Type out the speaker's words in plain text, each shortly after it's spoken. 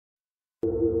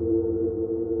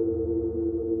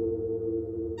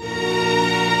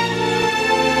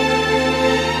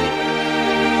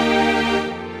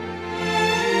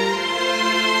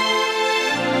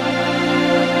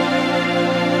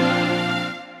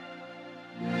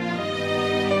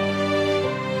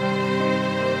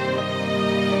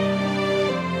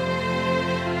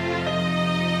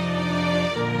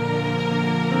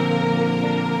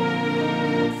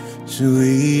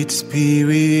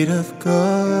Spirit of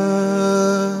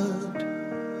God,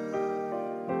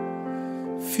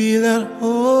 feel at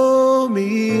home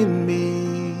in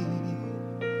me.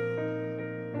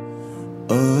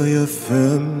 Oh, you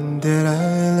affirm that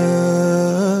I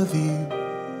love you,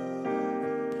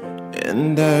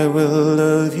 and I will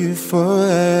love you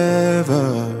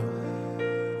forever.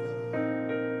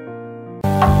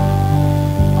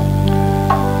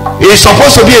 It's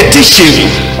supposed to be a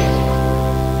teaching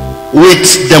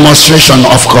with demonstration,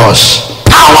 of course.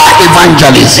 Power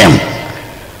evangelism.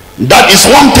 That is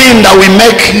one thing that will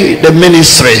make the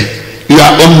ministry, your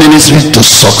own ministry, to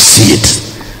succeed.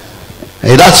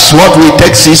 That's what we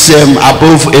take CCM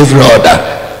above every other.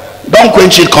 Don't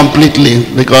quench it completely,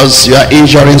 because you are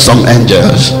injuring some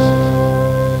angels.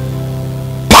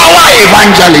 Power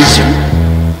evangelism.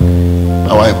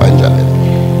 Power evangelism.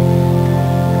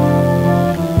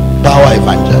 Power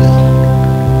evangelism.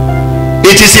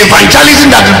 It is evangelism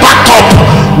that is backed up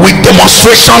with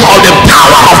demonstration of the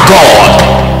power of God.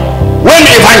 When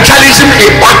evangelism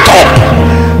is backed up,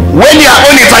 when your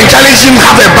own evangelism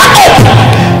have a backup,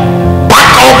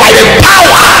 backed up by the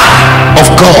power of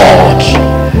God,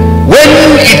 when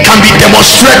it can be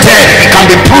demonstrated, it can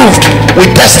be proved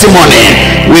with testimony,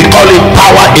 we call it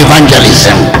power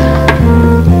evangelism.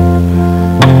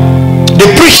 The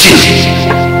preaching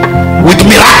with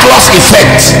miraculous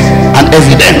effect and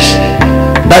evidence,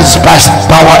 that's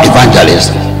power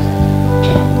evangelism.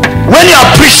 When your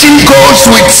preaching goes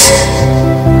with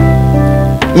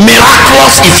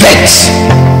miraculous effects,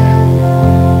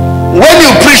 when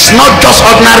you preach not just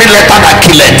ordinary letter that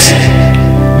kill it,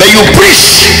 but you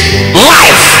preach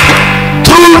life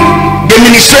through the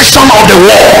ministration of the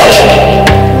word.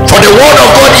 For the word of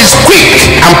God is quick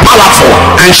and powerful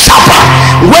and sharper.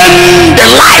 When the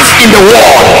life in the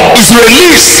word is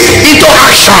released into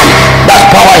action, that's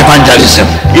power evangelism.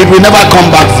 It will never come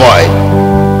back void.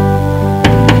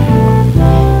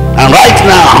 And right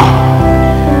now,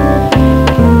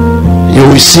 you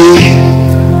will see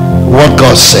what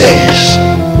God says.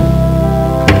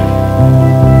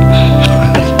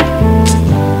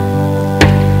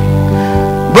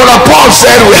 Brother Paul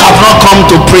said, we have not come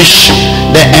to preach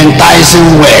the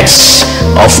enticing words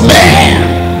of men.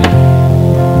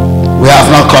 We have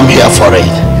not come here for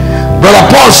it. Brother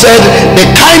Paul said, the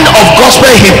kind of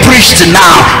gospel he preached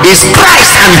now is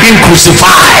Christ and him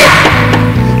crucified.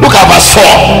 Look at verse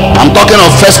 4. I'm talking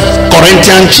of 1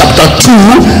 Corinthians chapter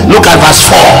 2. Look at verse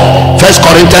 4. 1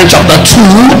 Corinthians chapter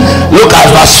 2. Look at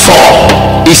verse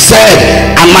 4. He said,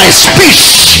 and my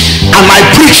speech and my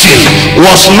preaching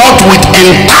was not with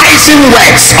enticing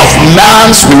words of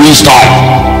man's wisdom.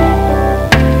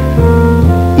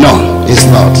 No, it's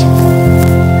not.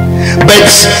 But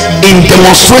in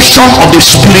demonstration of the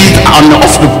Spirit and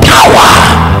of the power.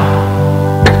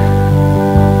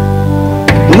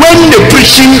 When the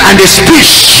preaching and the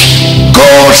speech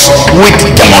goes with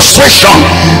demonstration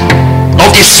of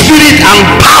the Spirit and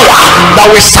power that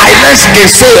will silence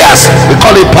gainsayers, we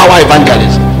call it power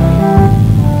evangelism.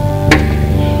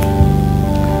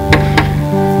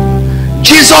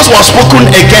 Jesus was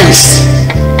spoken against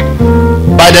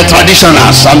by the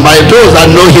traditionals and by those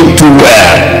that know him too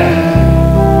well.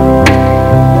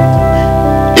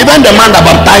 Even the man that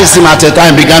baptized him at a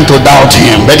time began to doubt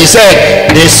him, but he said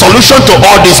the solution to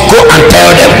all this, go and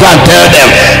tell them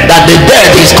that the dead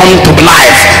is coming to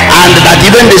life, and that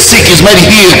even the sick is made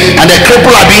healed, and the cripple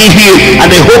are being healed,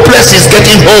 and the hopeless is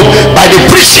getting hope by the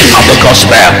preaching of the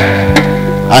gospel.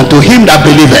 And to him that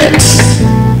believeth,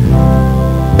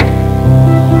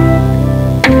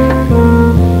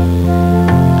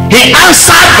 he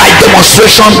answered by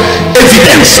demonstration,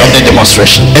 evidence of the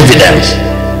demonstration, evidence.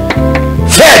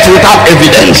 Faith without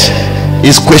evidence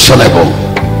is questionable.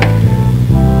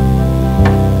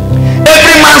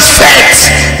 Every man's faith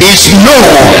is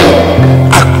known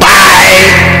by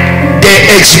the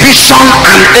exhibition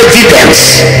and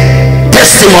evidence,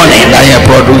 testimony that he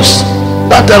produced.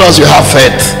 Don't tell us you have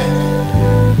faith.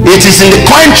 It is in the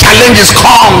coin challenges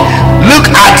come. Look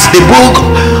at the book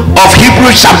of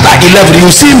Hebrews chapter 11. You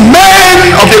see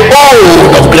men of the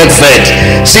old of great faith.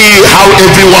 See how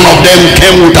every one of them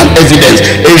came with an evidence,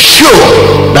 a show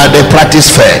that they practice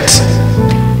faith.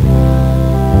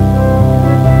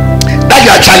 That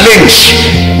your challenge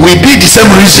will be the same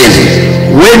reason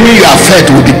when your faith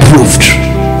will be proved.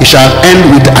 It shall end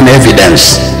with an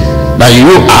evidence that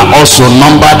you are also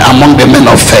numbered among the men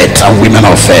of faith and women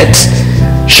of faith.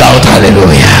 Shout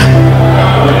hallelujah.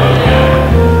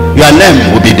 Your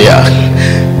name will be there.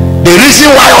 The reason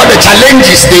why all the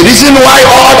challenges, the reason why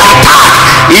all the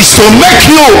attack is to make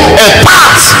you a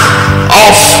part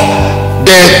of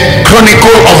the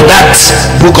chronicle of that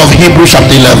book of Hebrews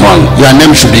chapter 11, your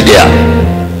name should be there.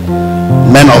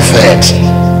 Men of faith.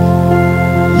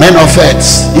 Men of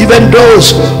faith. Even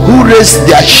those who raised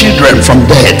their children from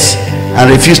death and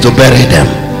refused to bury them.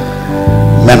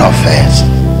 Men of faith.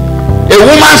 A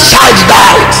woman's child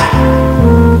died.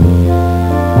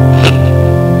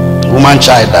 Woman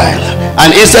child died.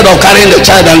 And instead of carrying the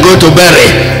child and go to bury,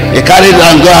 he carried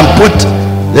and go and put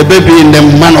the baby in the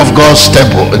man of God's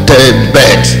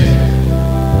bed.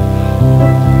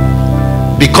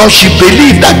 Because she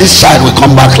believed that this child will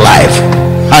come back live.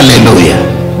 Hallelujah.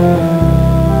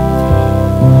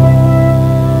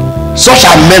 Such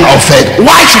are men of faith.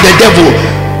 Why should the devil,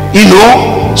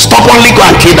 stubbornly go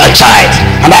and kill that child?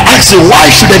 And I ask you, why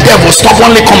should the devil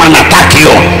stubbornly come and attack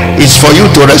you? It's for you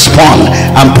to respond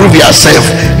and prove yourself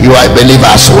you are a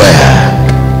believer as well.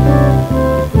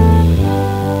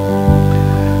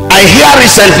 I hear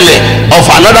recently of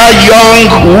another young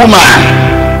woman,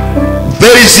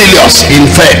 very zealous in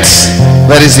faith,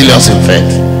 very zealous in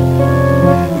faith,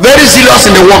 very zealous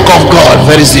in the work of God,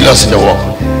 very zealous in the work.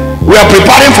 We are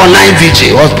preparing for night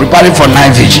vigil. Was preparing for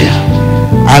night vigil,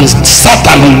 and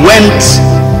Satan went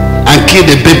and killed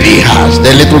the baby he has,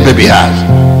 the little baby he has.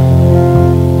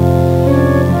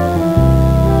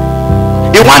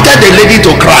 He wanted the lady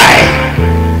to cry,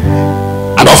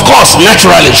 and of course,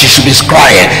 naturally, she should be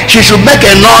crying. She should make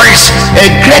a noise, a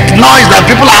great noise that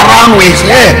people around will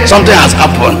hear something has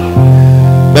happened.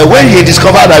 But when he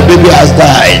discovered that baby has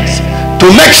died, to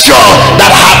make sure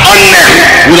that her own name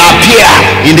will appear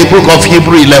in the book of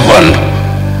Hebrews 11,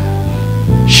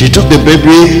 she took the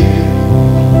baby,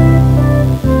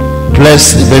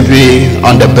 placed the baby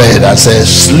on the bed and said,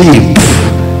 sleep.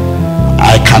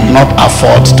 I cannot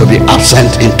afford to be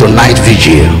absent into night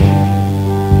vigil.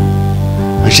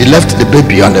 And she left the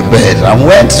baby on the bed and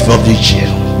went for vigil.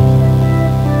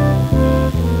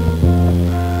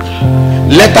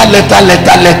 Later.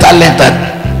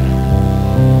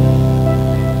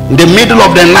 In the middle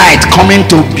of the night,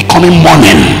 becoming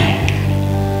morning,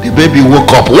 the baby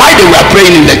woke up. While they were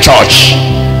praying in the church,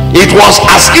 it was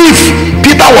as if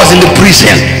Peter was in the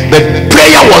prison, but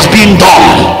prayer was being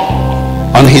done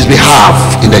on his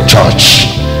behalf in the church.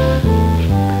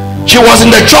 She was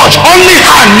in the church, only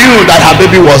her knew that her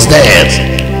baby was dead,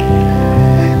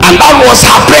 and that was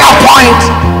her prayer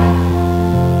point.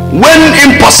 When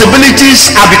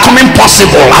impossibilities are becoming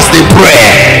possible as they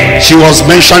pray, she was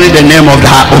mentioning the name of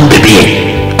her own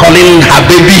baby, calling her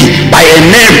baby by a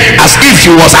name as if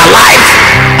she was alive.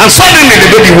 And suddenly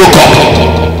the baby woke up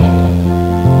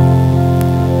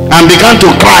and began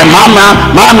to cry,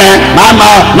 mama, mommy,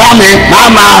 mama, mommy,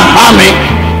 mama, mommy.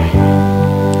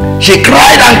 She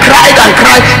cried and cried and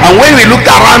cried, and when we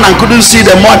looked around and couldn't see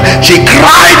the mom, she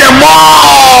cried the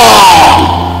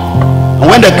more. And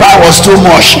when the cry was too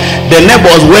much, the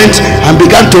neighbors went and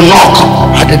began to knock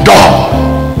at the door.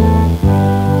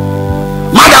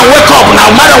 Madam, wake up now,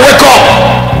 madam, wake up.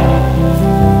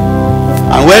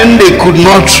 And when they could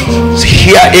not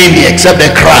hear any except the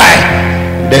cry,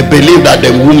 they believed that the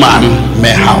woman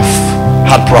may have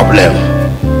had problem.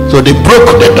 So they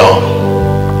broke the door,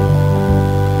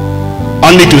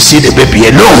 only to see the baby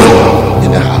alone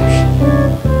in the house.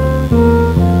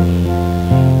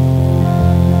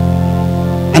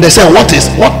 And they said,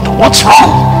 what's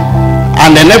wrong?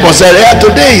 And the neighbor said, yeah,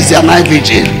 today is your night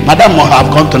vigil. Madam must have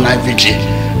gone to night vigil.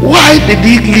 Why did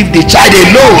he leave the child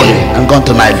alone and gone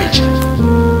to night vigil?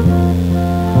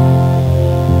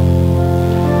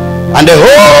 And the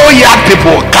whole yard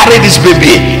people carried this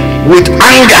baby with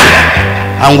anger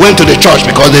and went to the church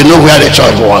because they know where the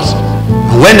church was.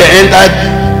 And when they entered,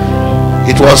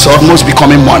 it was almost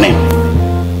becoming morning.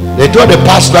 They told the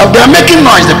pastor, they are making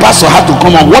noise. The pastor had to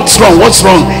come on. What's wrong? What's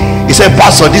wrong? He said,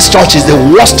 pastor, this church is the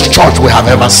worst church we have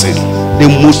ever seen.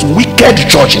 The most wicked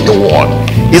church in the world.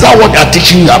 Is that what they are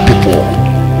teaching your people?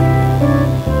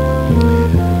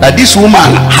 That this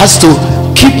woman has to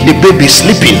keep the baby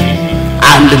sleeping,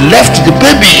 and left the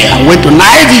baby and went to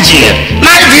night vigil.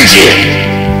 Night vigil.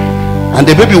 And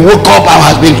the baby woke up and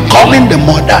has been calling the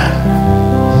mother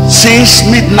since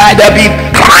midnight. They'll be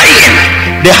crying.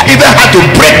 They even had to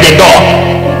break the door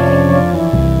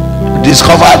to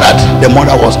discover that the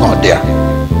mother was not there.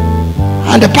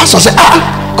 And the pastor said,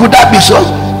 could that be so?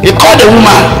 He called the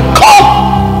woman,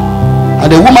 come.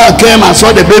 And the woman came and saw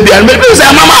the baby, and the baby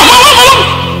said, mama, mama, mama.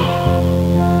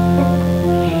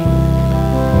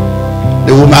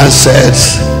 The woman said,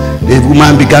 the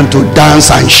woman began to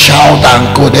dance and shout and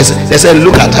go. They said,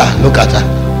 look at her, look at her,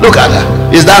 look at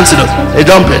her. He's dancing, he's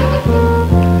jumping.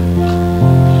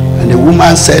 The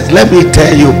woman said, let me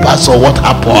tell you, pastor, what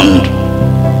happened.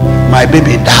 My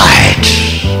baby died.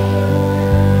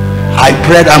 I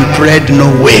prayed and prayed, no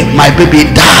way. My baby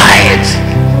died.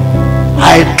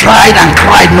 I tried and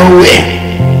cried, no way.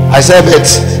 I said, but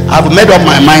I've made up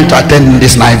my mind to attend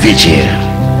this night vigil,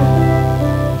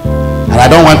 and I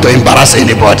don't want to embarrass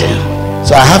anybody,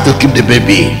 so I have to keep the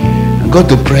baby and go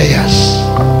to prayers.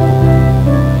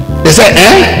 They said,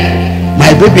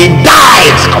 my baby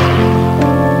died.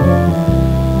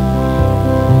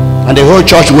 And the whole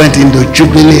church went into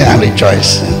jubilee and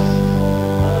rejoicing.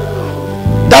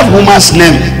 That woman's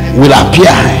name will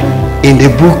appear in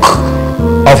the book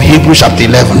of Hebrews chapter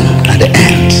 11 at the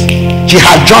end. She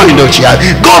had joined, though she had.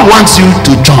 God wants you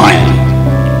to join.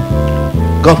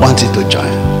 God wants you to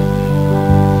join.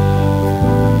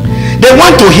 They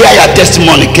want to hear your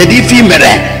testimony. Kedifi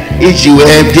mere, if you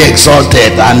will be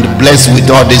exalted and blessed with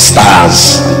all these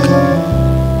stars.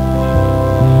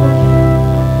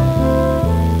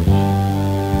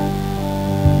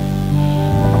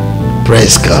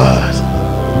 Praise God.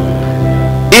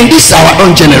 In this our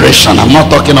own generation, I'm not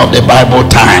talking of the Bible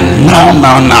time. No.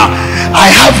 I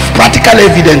have practical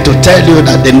evidence to tell you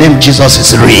that the name Jesus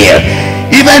is real.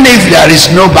 Even if there is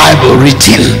no Bible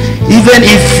written, even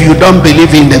if you don't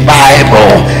believe in the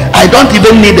Bible, I don't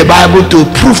even need the Bible to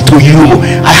prove to you.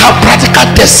 I have practical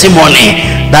testimony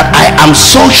that I am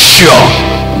so sure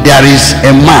there is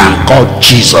a man called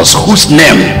Jesus whose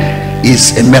name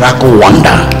is a miracle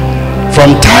wonder.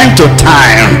 From time to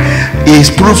time, he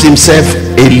proves himself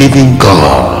a living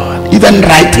God. Even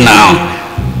right now.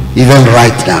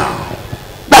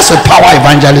 That's the power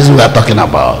evangelism we are talking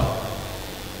about.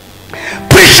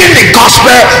 Preaching the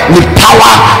gospel with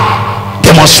power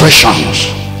demonstrations.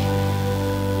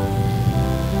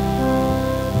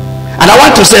 And I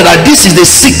want to say that this is the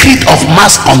secret of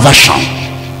mass conversion.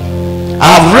 I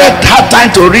have had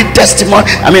time to read testimony,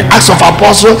 Acts of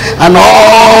Apostles and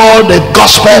all the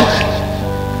gospel.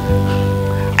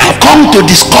 I've come to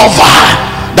discover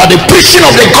that the preaching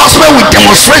of the gospel with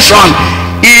demonstration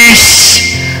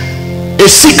is a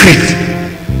secret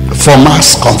for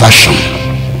mass conversion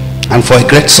and for a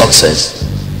great success.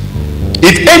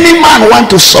 If any man want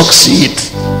to succeed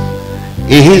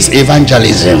in his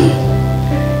evangelism,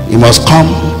 he must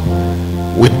come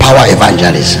with power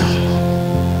evangelism.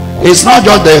 It's not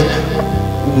just the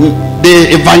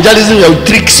evangelism that will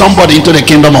trick somebody into the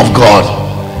kingdom of God.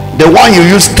 The one you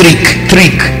use trick,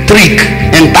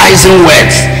 enticing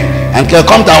words. And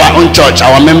come to our own church.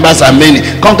 Our members are many.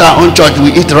 Come to our own church.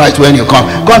 We eat right when you come.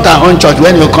 Come to our own church.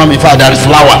 When you come, in fact, there is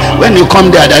flour. When you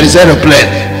come there is aeroplane.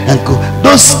 And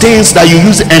those things that you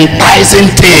use,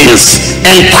 enticing things.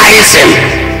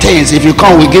 If you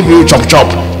come, we give you chop.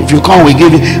 If you come, we give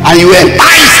you, and you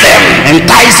entice them.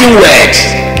 Enticing words.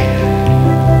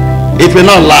 It will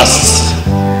not last.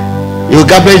 You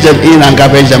garbage them in and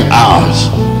garbage them out.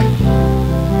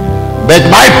 But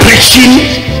by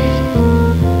preaching,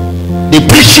 the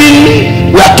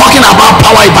preaching, we are talking about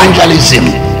power evangelism.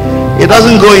 It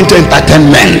doesn't go into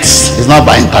entertainment. It's not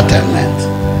by entertainment.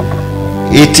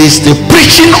 It is the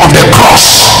preaching of the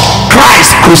cross,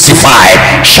 Christ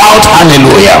crucified. Shout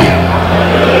hallelujah.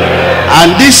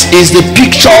 And this is the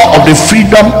picture of the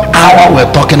freedom hour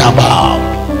we're talking about.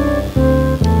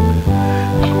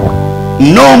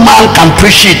 No man can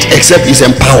preach it except he's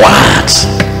empowered.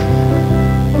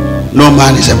 No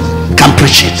man can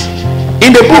preach it.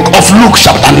 In the book of Luke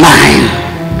chapter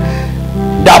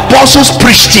 9, the apostles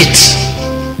preached it,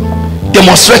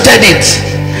 demonstrated it,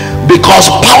 because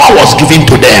power was given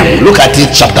to them. Look at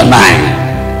it, chapter 9.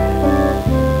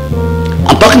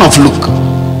 I'm talking of Luke.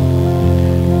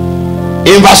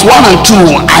 In verse 1 and 2,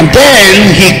 and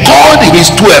then he called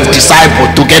his 12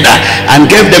 disciples together and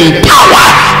gave them power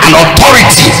and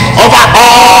authority over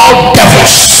all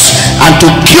devils and to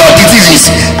cure diseases,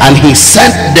 and he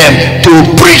sent them to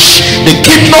preach the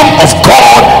kingdom of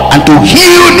God and to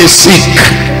heal the sick.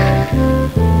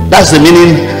 That's the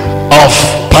meaning of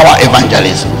power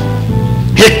evangelism.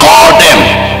 He called them.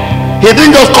 He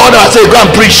didn't just call them and say, go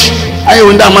and preach.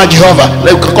 Jehovah.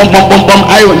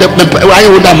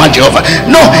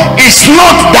 No, it's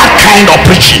not that kind of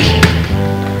preaching.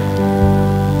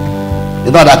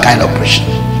 It's not that kind of preaching.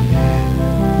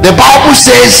 The Bible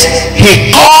says he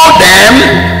called them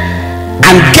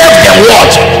and gave them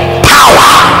what? Power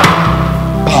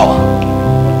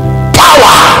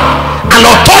and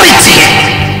authority.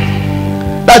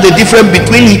 That's the difference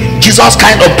between Jesus'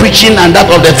 kind of preaching and that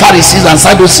of the Pharisees and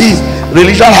Sadducees.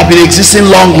 Religion has been existing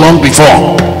long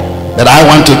before. But I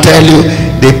want to tell you,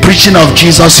 the preaching of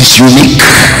Jesus is unique.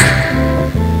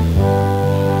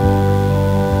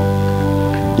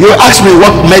 You ask me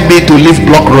what made me to leave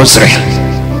Block Rosary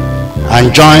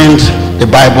and joined the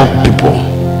Bible people.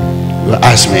 You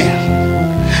ask me.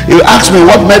 You ask me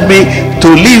what made me to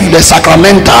leave the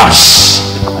sacramentals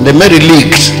and the Mary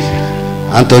Leagues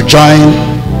and to join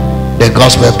the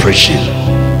gospel preaching.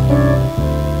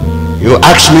 You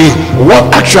ask me what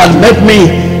actually made me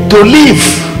to leave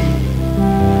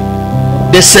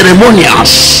the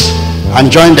ceremonials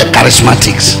and join the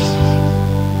charismatics.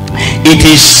 It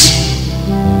is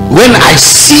when I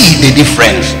see the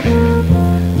difference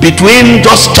between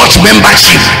just church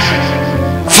membership,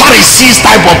 Pharisees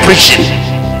type of preaching,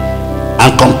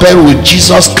 and compare with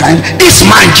Jesus kind. This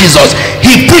man Jesus,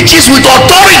 he preaches with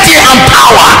authority and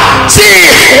power. See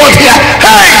what he,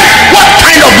 hey, what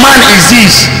kind of man is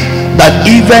this, that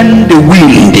even the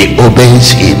wind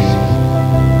obeys him?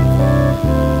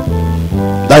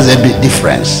 That's a big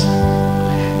difference.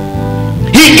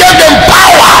 He gave them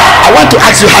power. I want to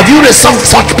ask you, have you received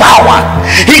such power?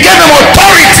 He gave them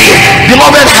authority.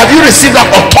 Beloved, have you received that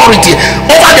authority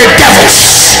over the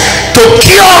devils to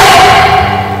cure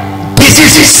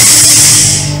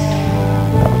diseases?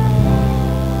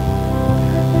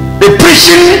 The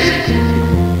preaching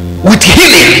with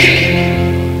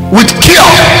healing, with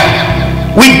cure,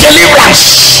 with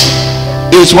deliverance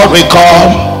is what we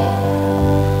call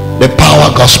the power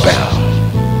gospel,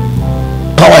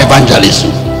 power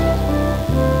evangelism.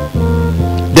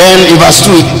 Then in verse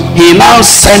 2, he now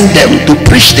sent them to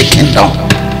preach the kingdom.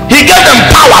 He gave them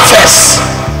power first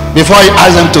before he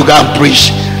asked them to go and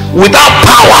preach. Without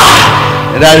power,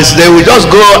 that is, they will just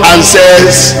go and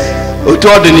says,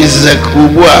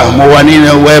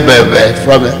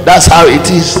 that's how it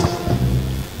is.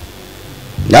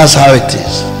 That's how it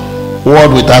is.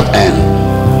 Word without end.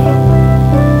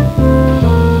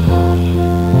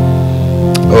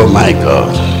 Oh my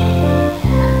God.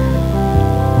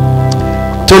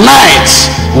 Tonight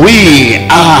we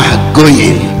are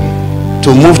going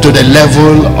to move to the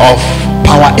level of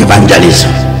power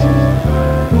evangelism.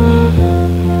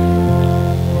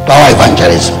 Power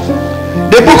evangelism.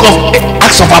 The book of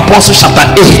Acts of Apostles chapter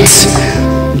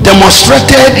 8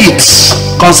 demonstrated it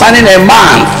concerning a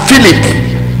man, Philip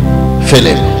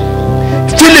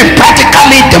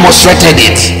practically demonstrated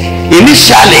it.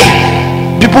 Initially,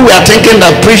 people were thinking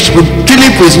that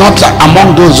Philip is not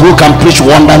among those who can preach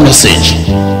wonder message.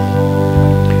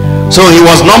 So he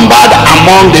was numbered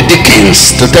among the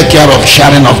deacons to take care of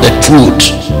sharing of the food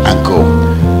and go.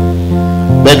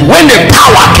 But when the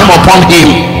power came upon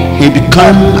him, he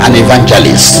became an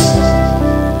evangelist.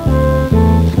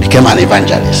 He became an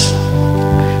evangelist.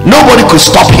 Nobody could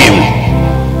stop him.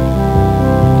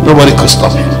 Nobody could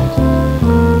stop him.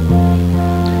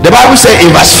 The Bible says in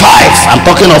verse 5, I'm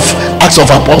talking of Acts of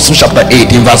Apostles chapter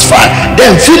 8 in verse 5.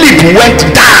 Then Philip went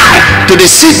down to the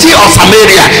city of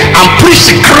Samaria and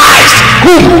preached Christ.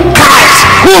 Whom? Christ.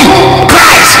 Whom?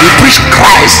 Christ. He preached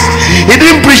Christ. He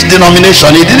didn't preach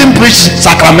denomination. He didn't preach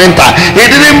sacramental. He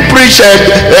didn't preach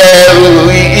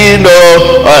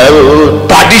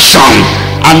tradition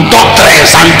and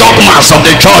doctrines and dogmas of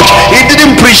the church. He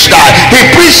didn't preach that. He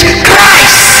preached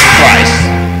Christ. Christ.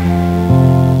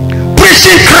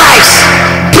 Preaching Christ,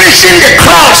 preaching the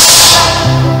cross.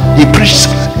 He preached.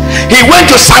 He went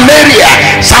to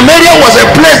Samaria. Samaria was a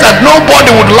place that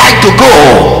nobody would like to go.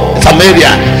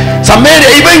 Samaria,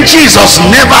 even Jesus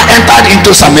never entered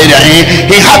into Samaria.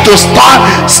 He had to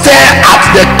stay at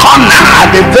the corner, at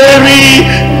the very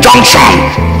junction,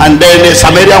 and then a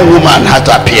Samaritan woman had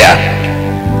to appear.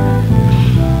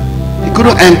 He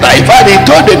couldn't enter. In fact, he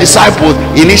told the disciples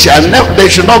initially they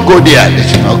should not go there. They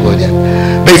should not go there.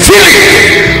 But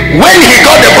Philip, when he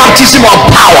got the baptism of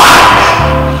power,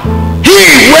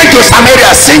 he went to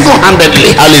Samaria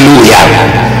single-handedly, hallelujah,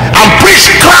 and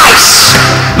preached Christ.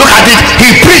 Look at it,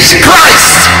 he preached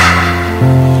Christ.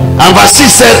 And verse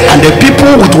 6 said, and the people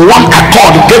with one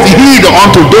accord gave heed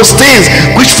unto those things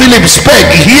which Philip spake,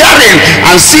 hearing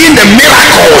and seeing the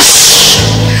miracles,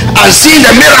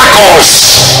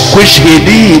 which he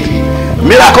did.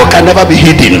 Miracle can never be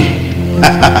hidden.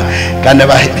 Can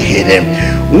never be hidden.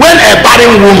 When a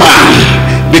barren woman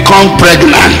becomes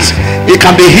pregnant, it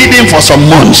can be hidden for some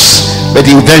months, but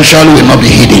eventually will not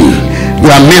be hidden.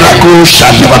 Your miracle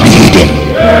shall never be hidden.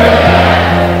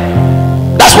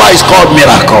 That's why it's called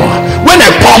miracle. When a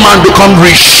poor man becomes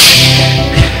rich,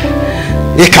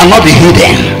 it cannot be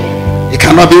hidden. It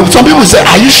cannot be. Some people say,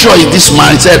 are you sure it's this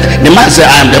man? He said, the man said,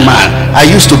 I am the man. I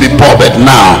used to be poor, but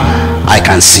now I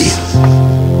can see.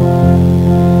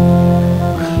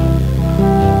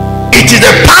 It is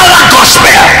the power gospel,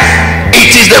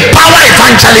 it is the power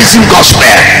evangelism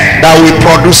gospel that will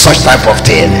produce such type of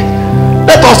thing.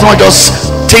 Let us not just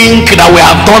think that we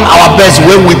have done our best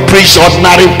when we preach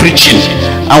ordinary preaching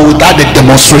and without the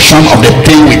demonstration of the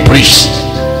thing we preach.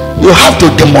 You have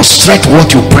to demonstrate what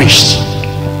you preach.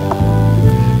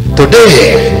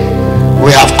 Today,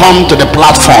 we have come to the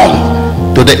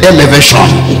platform, to the elevation,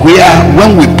 where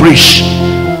when we preach,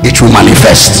 it will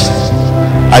manifest.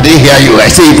 I didn't hear you. I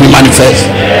say it will manifest.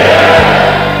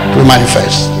 It will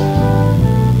manifest.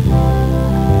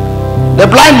 The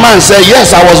blind man said, yes,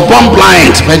 I was born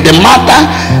blind, but the matter,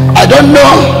 I don't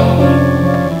know.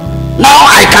 Now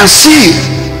I can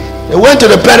see. They went to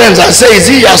the parents and said, is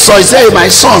he your son? He said,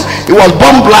 my son, he was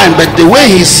born blind, but the way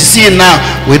he's seeing now,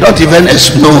 we don't even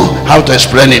know how to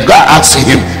explain it. God asked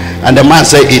him, and the man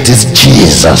said, it is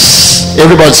Jesus.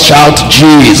 Everybody shout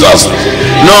Jesus.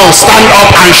 No, stand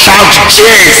up and shout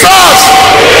Jesus.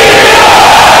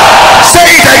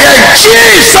 Say it again,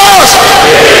 Jesus.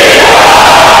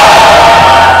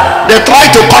 They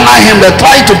tried to corner him, they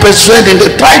tried to persuade him,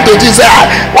 they tried to say,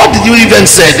 what did you even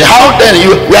say? How then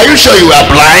were you sure you were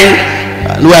blind?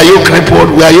 Were you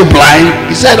crippled? Were you blind?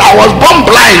 He said, I was born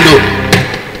blind though.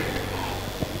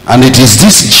 And it is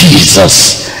this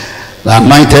Jesus that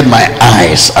anointed my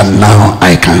eyes, and now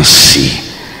I can see.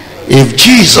 If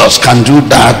Jesus can do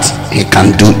that, he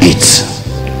can do it.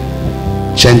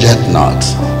 Change it not.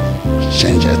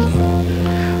 Change it.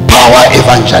 Power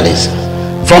evangelism.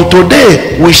 From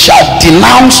today, we shall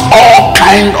denounce all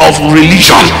kind of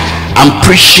religion and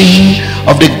preaching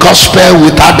of the gospel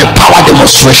without the power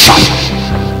demonstration.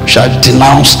 We shall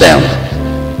denounce them.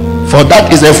 For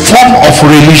that is a form of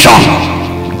religion,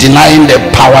 denying the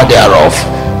power thereof.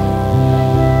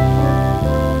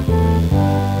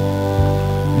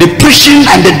 The preaching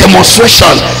and the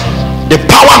demonstration, the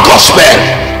power gospel,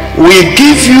 will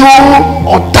give you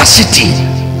audacity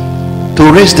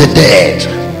to raise the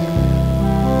dead,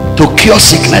 to cure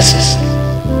sicknesses.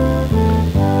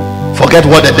 Forget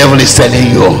what the devil is telling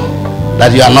you,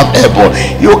 that you are not able.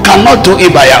 You cannot do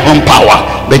it by your own power.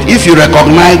 But if you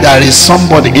recognize there is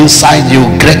somebody inside you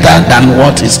greater than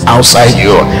what is outside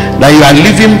you, that you are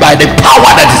living by the power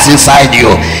that is inside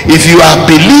you, if you are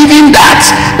believing that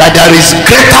there is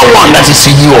greater one that is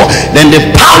in you, then the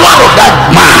power of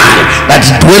that man that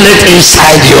dwelleth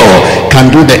inside you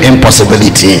can do the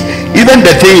impossibility. Even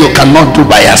the thing you cannot do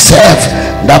by yourself,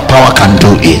 that power can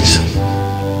do it.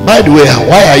 By the way,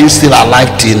 why are you still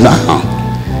alive till now?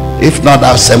 If not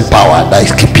that same power that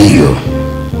is keeping you.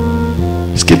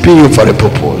 It's keeping you for a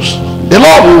purpose. The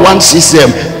Lord will want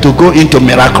system to go into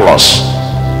miraculous.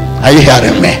 Are you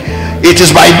hearing me? It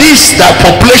is by this that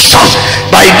population,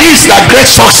 by this that great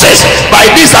success, by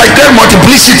this that great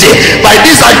multiplicity, by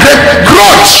this that great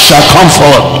growth shall come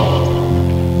forth.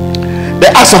 The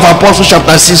Acts of Apostles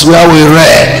chapter 6 where we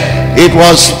read, it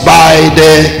was by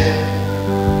the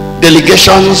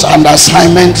delegations and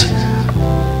assignment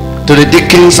to the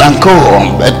deacons and co.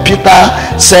 But Peter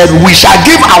said, we shall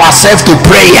give ourselves to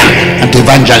prayer and to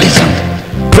evangelism.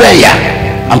 Prayer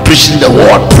and preaching the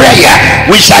word. Prayer.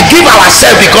 We shall give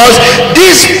ourselves, because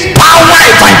this power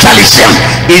evangelism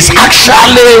is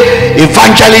actually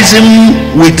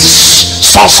evangelism with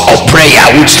source of prayer,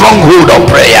 with stronghold of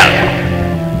prayer.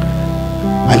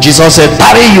 And Jesus said,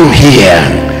 tarry you here,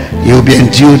 you will be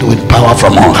endued with power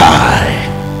from on high.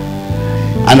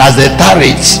 And as they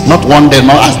tarried, not one day,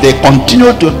 not as they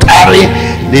continued to tarry,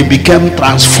 they became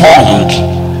transformed,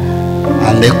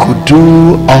 and they could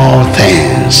do all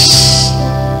things.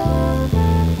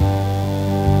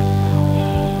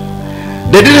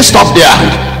 They didn't stop there.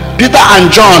 Peter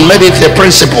and John made it a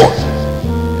principle,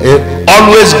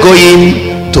 always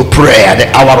going to prayer,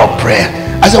 the hour of prayer.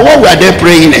 I said, what were they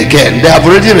praying again? They have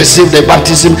already received the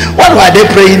baptism. What were they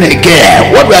praying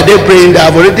again? What were they praying? They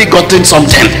have already gotten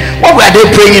something. What were they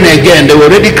praying again? They were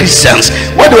already Christians.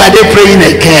 What were they praying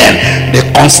again? They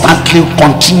constantly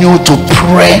continue to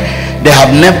pray. They have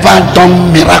never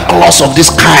done miracles of this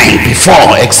kind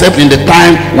before, except in the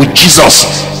time with Jesus.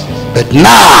 But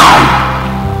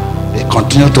now they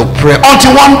continue to pray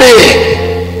until one day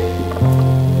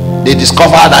they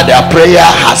discover that their prayer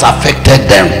has affected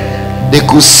them. They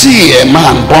could see a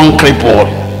man born crippled,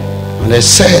 and they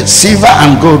said, silver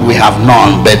and gold we have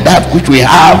none, but that which we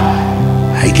have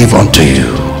I give unto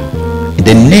you. In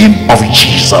the name of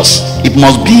Jesus. It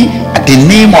must be at the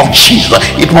name of Jesus.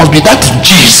 It must be that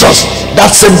Jesus,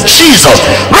 that same Jesus.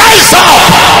 Rise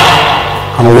up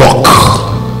and walk.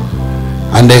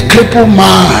 And the crippled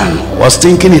man was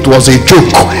thinking it was a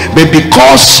joke, but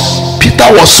because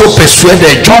Peter was so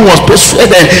persuaded, John was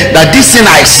persuaded that this thing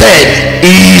I said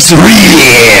is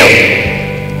real.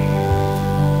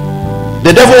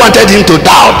 The devil wanted him to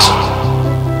doubt.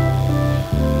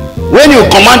 When you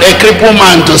command a crippled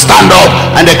man to stand up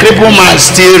and the crippled man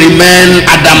still remain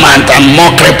adamant and more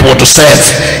crippled to serve,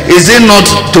 is it not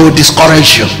to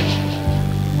discourage you?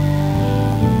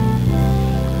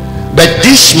 But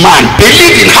this man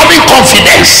believed in having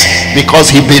confidence because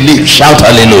he believed. Shout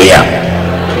hallelujah.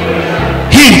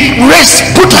 He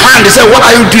put hand, he said, what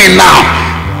are you doing now?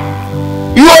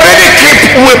 You already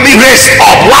raised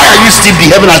up. Why are you still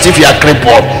behaving as if you are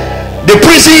crippled? The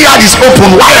prison yard is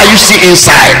open. Why are you still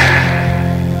inside?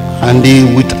 And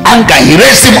with anger, he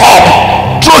raised him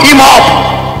up, threw him up.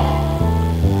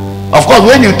 Of course,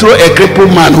 when you throw a crippled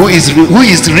man who is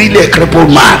really a crippled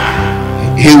man,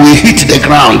 he will hit the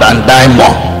ground and die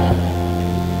more.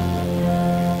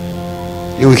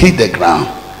 He will hit the ground.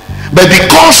 But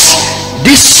because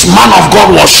this man of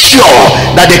God was sure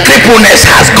that the crippleness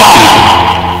has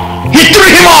gone, he threw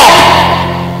him up.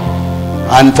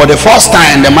 And for the first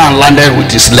time, the man landed with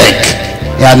his leg.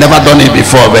 He had never done it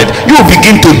before, but you will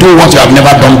begin to do what you have never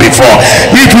done before.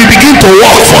 It will begin to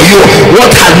work for you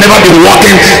what has never been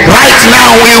working. Right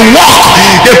now we walk.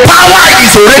 The power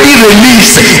is already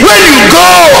released. When you go,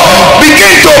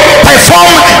 begin to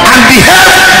perform and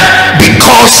behave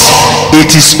because it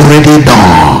is already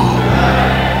done.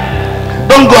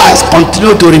 Don't go and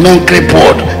continue to remain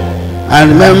crippled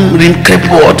and remain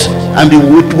crippled and be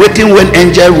waiting when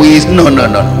angel will. No.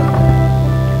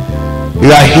 You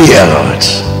are healed.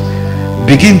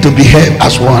 Begin to behave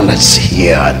as one that's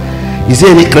healed. Is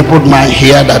there any crippled man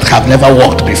here that have never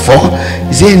walked before?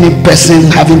 Is there any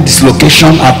person having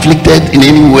dislocation, afflicted in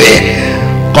any way?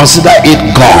 Consider it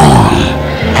gone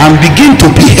and begin to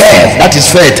behave. That is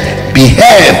faith.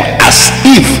 Behave as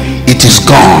if it is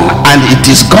gone, and it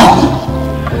is gone.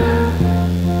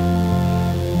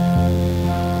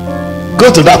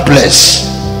 Go to that place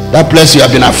you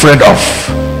have been afraid of,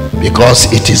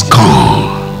 because it is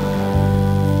gone.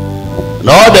 And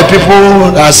all the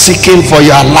people that are seeking for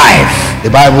your life, the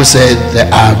Bible said they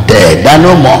are dead. They are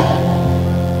no more.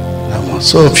 No more.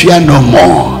 So fear no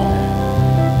more.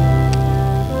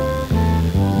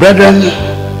 Brethren,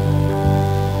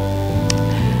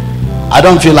 I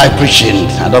don't feel like preaching.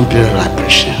 I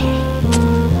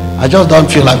just don't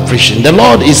feel like preaching. The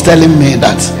Lord is telling me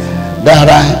that there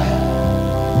are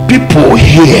people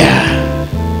here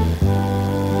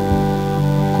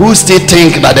who still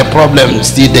think that the problem is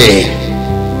still there,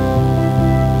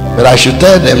 but I should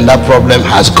tell them that problem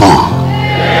has gone.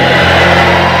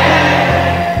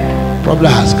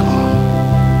 Problem has gone.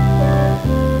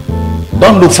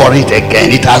 Don't look for it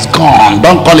again. It has gone.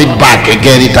 Don't call it back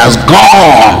again. It has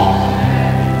gone.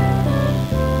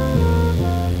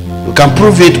 You can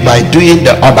prove it by doing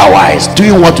the otherwise,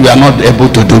 doing what we are not able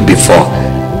to do before.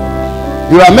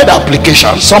 You have made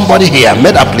application. Somebody here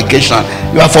made application.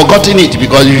 You have forgotten it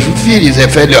because you feel it's a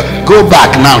failure. Go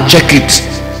back now. Check it.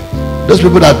 Those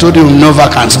people that told you no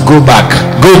vacancy, go back.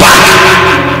 Go back.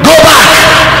 Go back.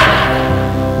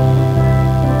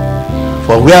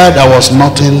 For where there was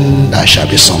nothing, there shall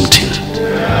be something.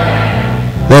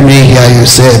 Let me hear you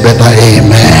say better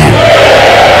amen.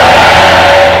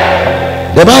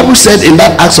 The Bible said in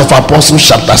that Acts of Apostles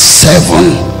chapter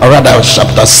 7, or rather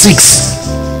chapter 6,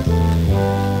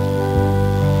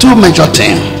 two major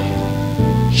things.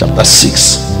 Chapter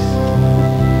 6,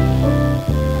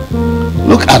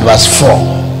 look at verse 4.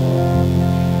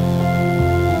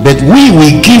 But we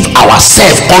will give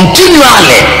ourselves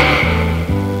continually,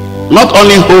 not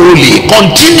only wholly,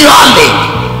 continually.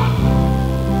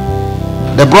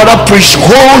 The brother preached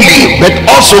wholly, but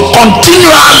also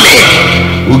continually.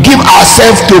 We give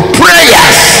ourselves to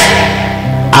prayers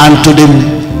and to the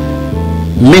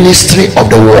ministry of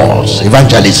the world,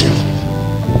 evangelism.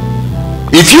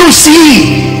 If you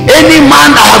see any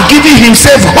man that have given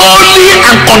himself wholly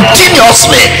and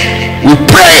continuously with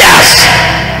prayers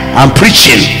and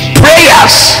preaching,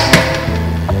 prayers,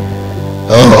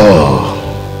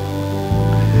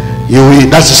 you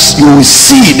will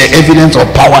see the evidence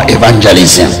of power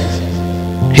evangelism.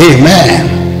 Amen.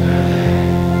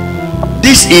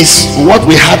 This is what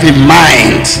we have in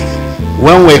mind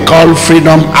when we call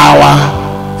Freedom Hour,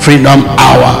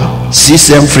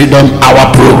 CCM Freedom Hour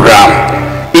program.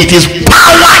 It is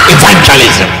power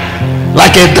evangelism,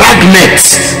 like a dragnet,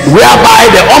 whereby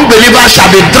the unbeliever shall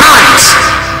be dragged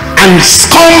and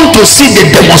come to see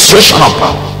the demonstration of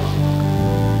power.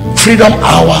 Freedom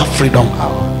Hour.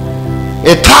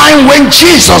 A time when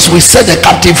Jesus will set the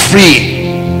captive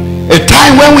free. A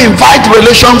time when we invite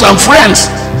relations and friends.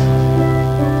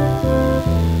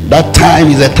 That time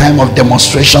is a time of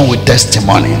demonstration with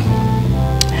testimony.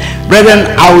 Brethren,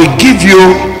 I will give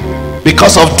you,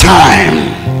 because of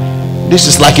time, this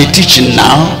is like a teaching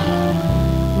now.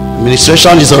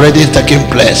 Administration is already taking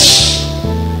place,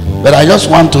 but I just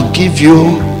want to give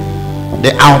you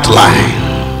the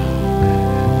outline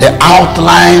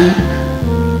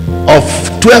of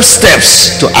 12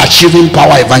 steps to achieving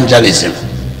power evangelism.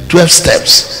 12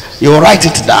 steps. You will write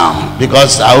it down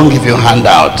because I won't give you a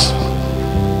handout.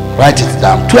 Write it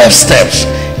down. 12 steps.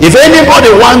 If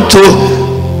anybody want to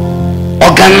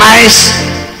organize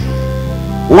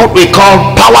what we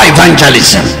call power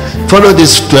evangelism, follow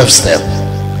this 12 steps.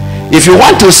 If you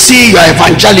want to see your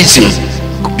evangelism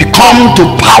become to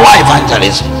power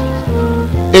evangelism,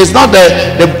 it's not the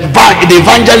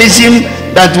evangelism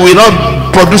that will not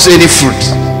produce any fruit.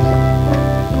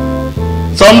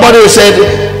 Somebody said,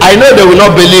 I know they will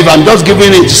not believe, I'm just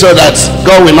giving it so that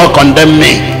God will not condemn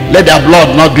me. Let their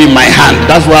blood not be in my hand.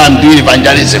 That's why I'm doing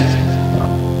evangelism.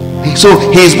 So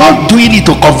he's not doing it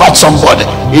to convert somebody.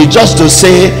 It's just to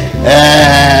say,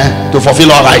 to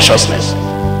fulfill all righteousness.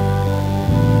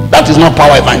 That is not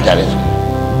power evangelism.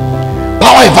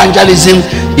 Power evangelism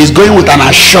is going with an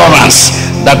assurance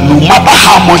that no matter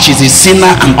how much is a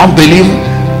sinner and unbelief,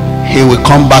 he will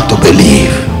come back to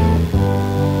believe.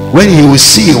 When he will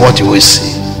see what he will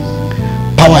see.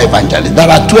 Power evangelism.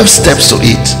 There are 12 steps to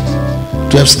it.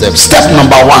 12 steps. Step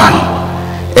number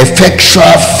 1,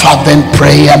 effectual fervent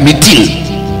prayer meeting.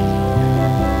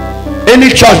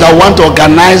 Any church that want to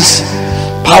organize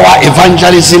power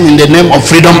evangelism in the name of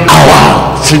Freedom Hour,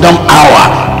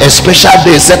 a special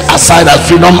day set aside as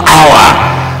Freedom Hour,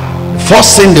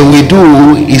 first thing that we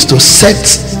do is to set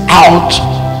out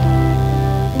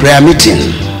prayer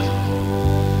meeting,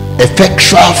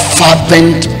 effectual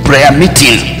fervent prayer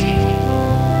meeting,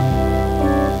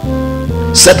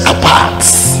 set apart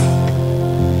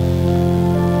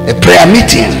a prayer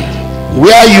meeting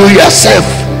where you yourself,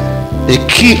 the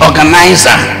key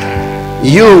organizer,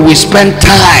 you will spend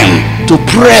time to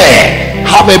pray.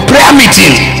 Have a prayer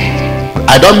meeting.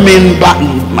 I don't mean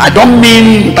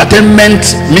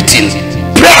entertainment meeting.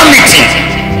 Prayer meeting.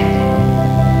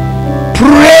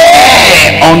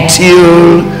 Pray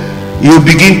until you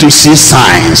begin to see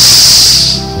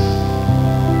signs.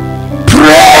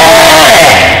 Pray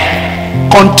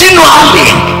continually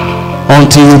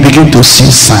until you begin to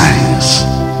see signs.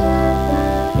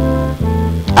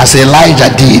 As Elijah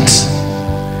did,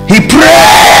 he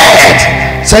prayed,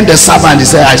 sent the servant, he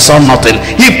said, I saw nothing.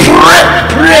 He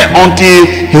prayed until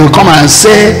he will come and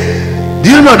say, do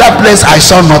you know that place I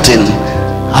saw nothing?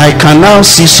 I can now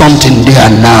see something there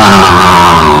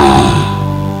now.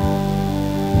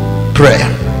 Pray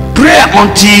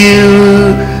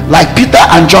until, like Peter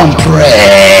and John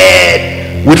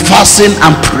prayed with fasting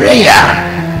and prayer.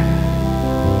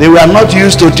 They were not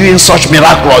used to doing such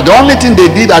miracles. The only thing they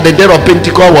did at the day of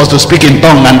Pentecost was to speak in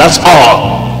tongues, and that's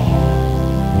all.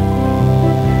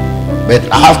 But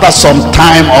after some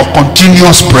time of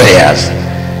continuous prayers,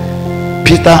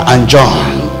 Peter and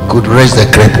John could raise the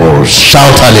cripples.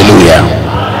 Shout hallelujah.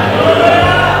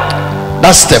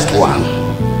 That's step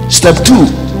 1. Step 2,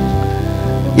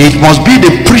 it must be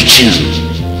the preaching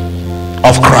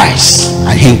of Christ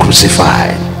and him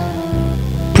crucified.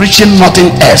 Preaching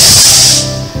nothing else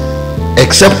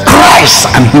except Christ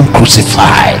and him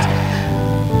crucified.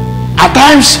 At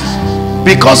times,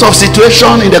 because of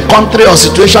situation in the country or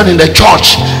situation in the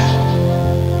church,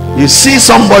 you see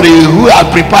somebody who are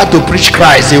prepared to preach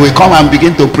Christ, he will come and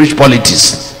begin to preach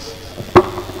politics.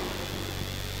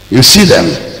 You see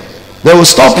them, they will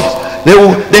stop. They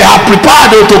are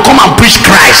prepared to come and preach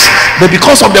Christ, but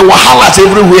because of the wahalas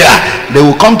everywhere, they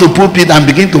will come to pulpit and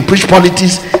begin to preach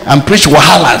politics and preach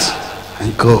wahalas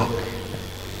and go.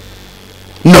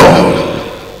 No,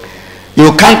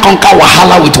 you can't conquer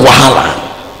wahala with wahala.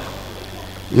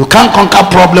 You can't conquer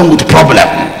problem with problem.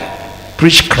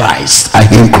 Preach Christ and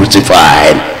him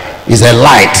crucified is a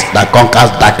light that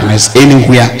conquers darkness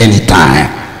anywhere,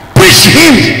 anytime. Preach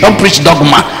him, don't preach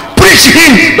dogma. Preach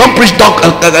him, don't preach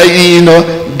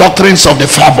doctrines of the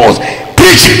fables.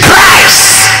 Preach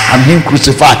Christ and him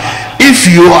crucified. If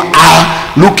you are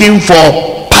looking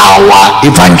for power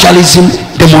evangelism,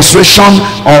 demonstration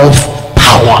of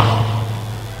power,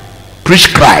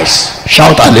 preach Christ.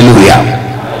 Shout hallelujah.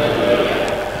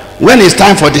 When it's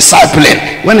time for discipling,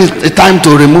 when it's time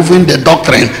to removing the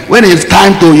doctrine, when it's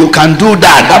time to, you can do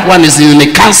that. That one is in the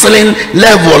counseling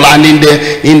level and in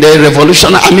the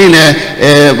revolution,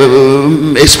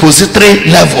 expository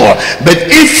level. But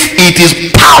if it is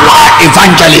power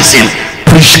evangelism,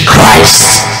 preach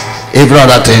Christ. Every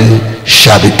other thing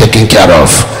shall be taken care of.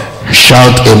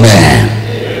 Shout amen.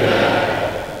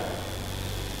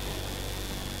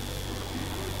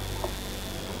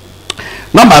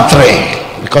 Number 3.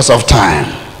 Because of time,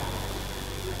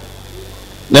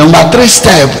 the number 3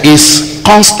 step is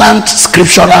constant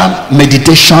scriptural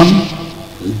meditation,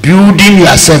 building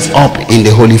yourself up in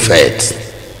the holy faith,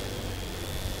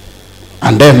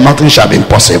 and then nothing shall be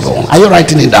impossible. Are you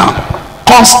writing it down?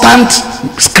 Constant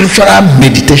scriptural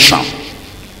meditation,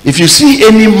 If you see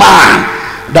any man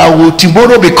that will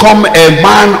tomorrow become a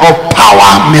man of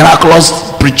power, miraculous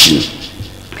preaching,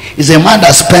 is a man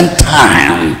that spent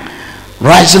time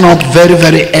rising up very,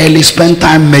 very early, spend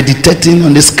time meditating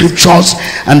on the scriptures,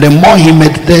 and the more he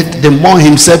meditates, the more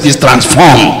himself is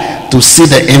transformed to see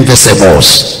the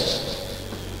invisibles.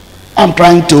 I'm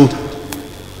trying to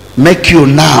make you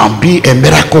now be a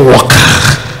miracle worker.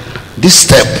 This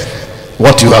step,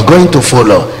 what you are going to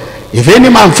follow, if any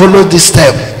man follows this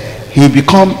step, he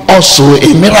become also a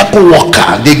miracle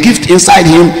worker. The gift inside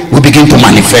him will begin to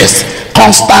manifest.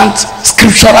 Constant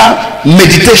scriptural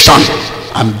meditation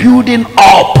and building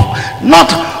up,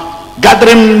 not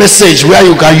gathering message where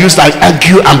you can use like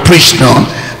argue and preach, no,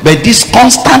 but this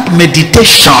constant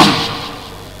meditation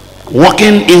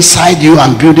working inside you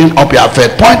and building up your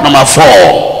faith. Point number 4,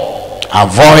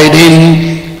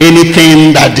 avoiding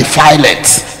anything that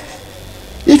defileth.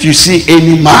 If you see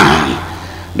any man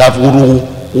that would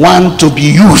want to be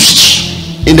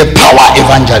used in the power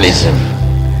evangelism,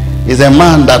 is a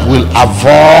man that will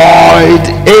avoid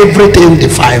everything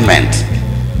defilement.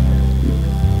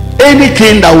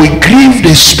 Anything that will grieve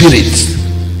the spirit,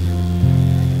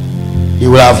 he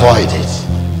will avoid it.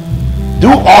 Do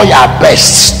all your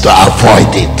best to avoid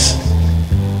it.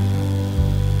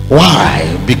 Why?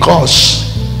 Because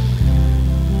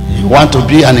you want to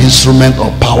be an instrument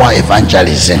of power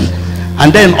evangelism.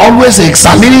 And then always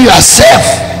examining yourself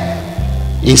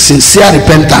in sincere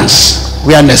repentance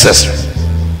where necessary.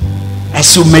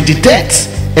 As you meditate,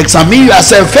 examine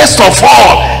yourself. First of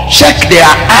all, check their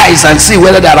eyes and see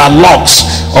whether there are locks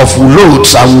of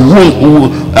loads and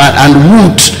wood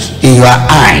in your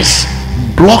eyes.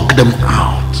 Block them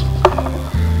out.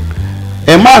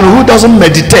 A man who doesn't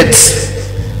meditate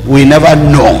will never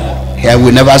know. He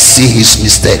will never see his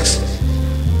mistakes.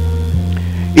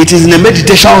 It is in a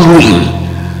meditation room,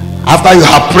 after you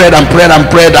have prayed and prayed and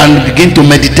prayed and begin to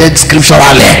meditate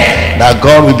scripturally, that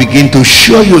God will begin to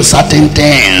show you certain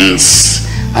things.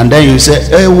 And then you say,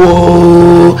 hey,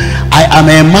 whoa, I am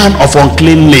a man of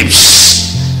unclean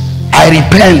lips. I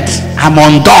repent. I'm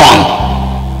undone.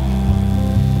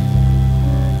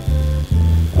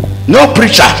 No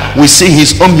preacher will see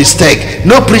his own mistake.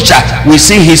 No preacher will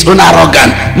see his own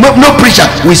arrogance. No preacher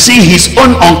will see his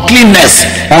own uncleanness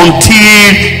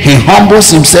until he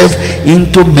humbles himself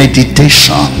into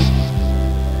meditation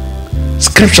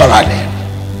scripturally.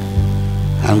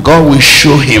 And God will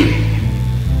show him.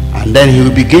 And then he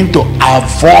will begin to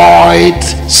avoid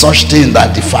such things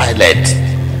that defile it.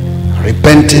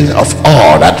 Repenting of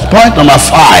all. That's point number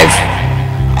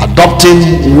 5.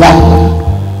 Adopting 1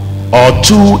 or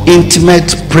 2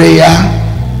 intimate prayer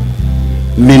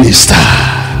minister.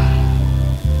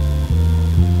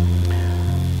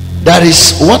 That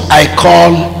is what I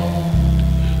call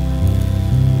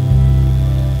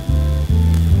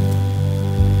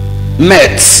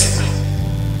mates,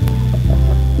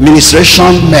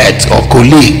 ministration mate or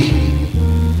colleague.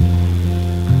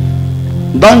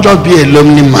 Don't just be a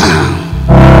lonely man.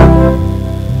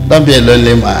 Don't be a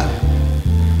lonely man.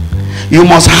 You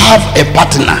must have a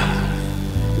partner,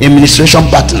 a ministration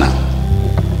partner,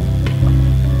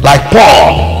 like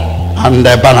Paul and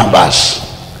Barnabas.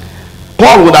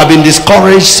 Paul would have been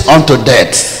discouraged unto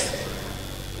death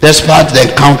despite the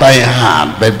encounter he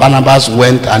had, but Barnabas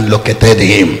went and located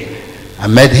him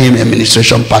and made him a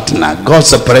ministration partner. God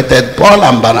separated Paul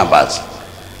and Barnabas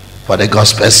for the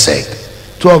gospel's sake.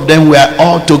 2 of them were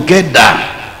all together.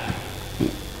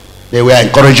 They were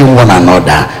encouraging one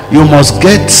another. You must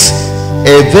get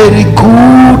a very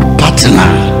good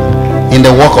partner in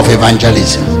the work of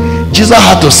evangelism. Jesus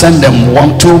had to send them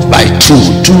 2 by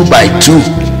 2.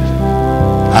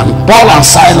 And Paul and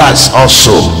Silas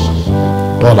also.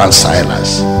 Paul and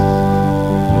Silas.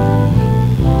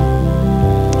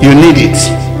 You need it.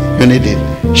 You need it.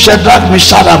 Shadrach,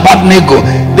 Meshach, and Abednego,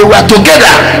 they were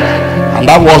together. And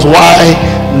that was why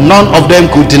none of them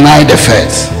could deny the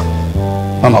faith.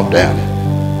 None of them.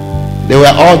 They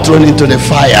were all thrown into the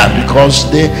fire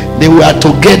because they were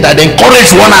together. They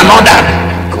encouraged one another.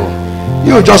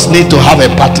 You just need to have a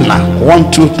partner.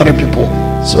 1, 2, 3 people.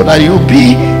 So that you'll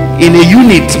be in a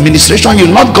unit. Ministration, you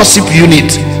not gossip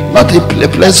unit. Not a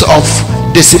place of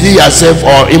deceiving yourself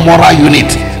or immoral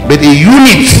unit. But a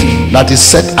unit that is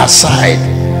set aside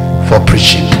for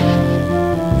preaching,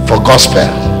 for gospel,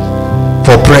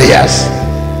 for prayers.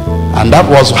 And that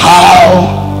was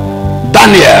how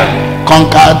Daniel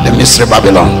conquered the mystery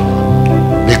Babylon.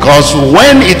 Because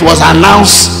when it was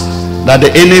announced that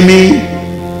the enemy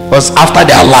was after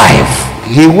their life,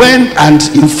 he went and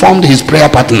informed his prayer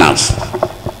partners,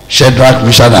 Shadrach,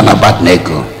 Meshach, and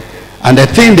Abednego. And the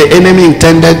thing the enemy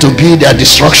intended to be their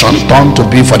destruction turned to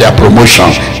be for their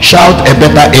promotion. Shout a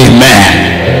better amen.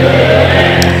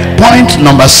 Point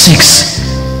number 6.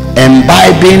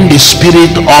 Imbibing the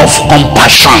spirit of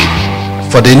compassion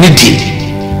for the needy.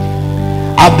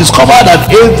 I've discovered that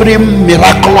every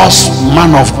miraculous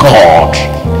man of God,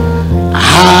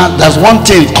 there's one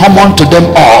thing common to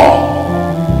them all.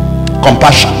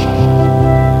 Compassion.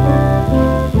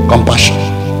 Compassion.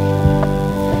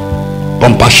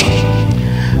 Compassion.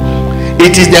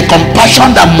 It is the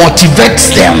compassion that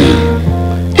motivates them.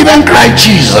 Even Christ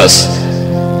Jesus,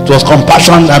 it was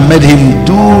compassion that made him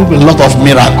do a lot of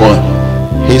miracles.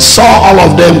 He saw all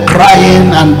of them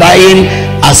crying and dying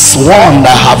as one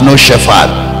that have no shepherd.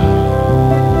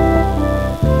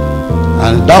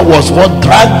 And that was what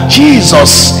dragged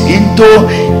Jesus into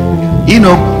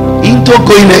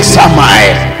going extra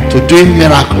mile to doing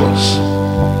miracles,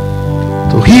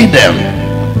 to heal them.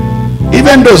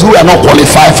 Even those who are not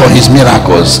qualified for his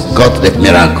miracles got the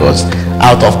miracles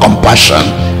out of compassion.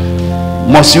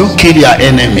 Must you kill your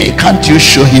enemy? Can't you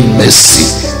show him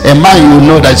mercy? A man you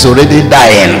know that's already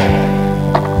dying,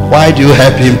 why do you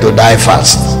help him to die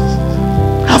fast?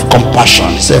 Have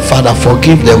compassion. Say, Father,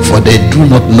 forgive them, for they do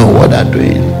not know what they're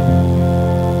doing.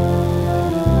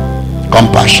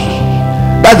 Compassion.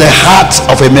 That's the heart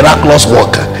of a miraculous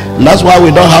worker, and that's why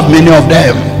we don't have many of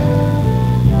them.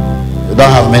 We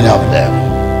don't have many of them.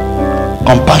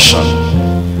 Compassion.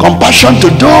 Compassion to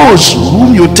those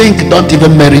whom you think don't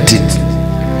even merit it.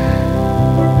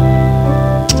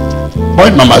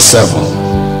 Point number 7.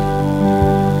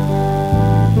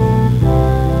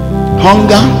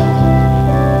 Hunger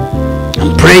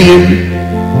and praying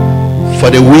for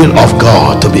the will of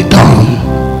God to be done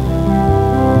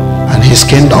and his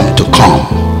kingdom to come.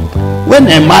 When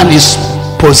a man is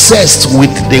possessed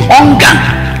with the hunger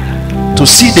to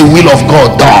see the will of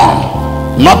God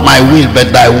done, not my will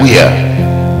but thy will,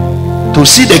 to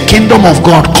see the kingdom of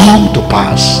God come to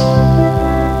pass.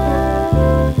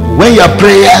 When your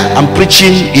prayer and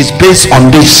preaching is based on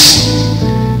this,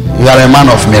 you are a man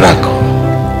of miracle.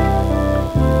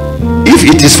 If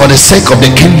it is for the sake of the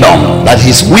kingdom that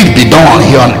his will be done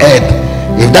here on earth,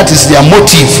 if that is their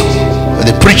motive,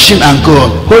 the preaching and God,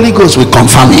 Holy Ghost will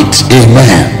confirm it.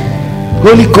 Amen.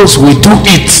 Holy Ghost will do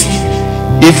it.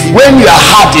 If when your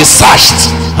heart is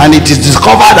searched and it is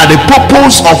discovered that the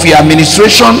purpose of your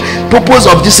administration, purpose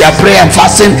of this your prayer and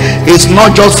fasting is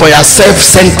not just for your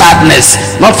self-centeredness,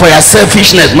 not for your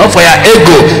selfishness, not for your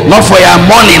ego, not for your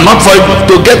money, not for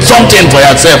to get something for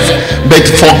yourself, but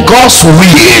for God's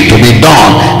will to be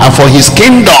done and for his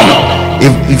kingdom.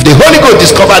 If the Holy Ghost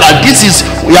discover that this is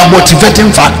your motivating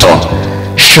factor,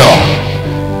 sure,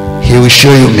 he will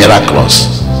show you miracles.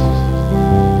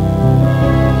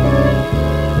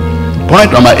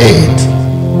 Point number 8.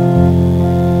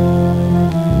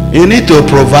 You need to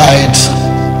provide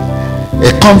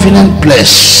a convenient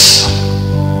place,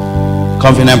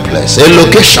 a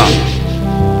location,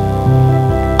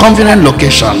 convenient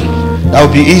location that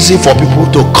will be easy for people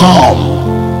to come.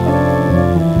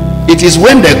 It is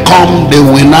when they come they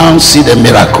will now see the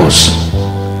miracles.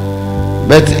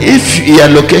 But if your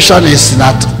location is in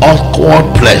an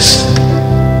awkward place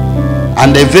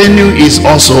and the venue is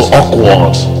also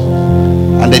awkward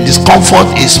and the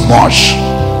discomfort is much,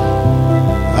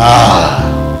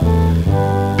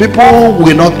 people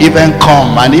will not even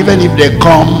come, and even if they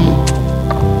come,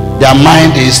 their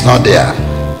mind is not there.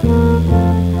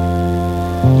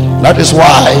 That is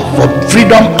why for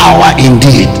freedom hour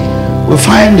indeed, we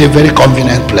find a very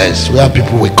convenient place where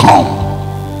people will come.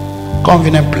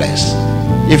 Convenient place.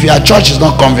 If your church is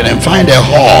not convenient, find a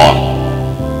hall.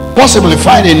 Possibly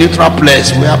find a neutral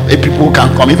place where people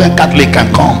can come, even Catholic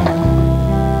can come.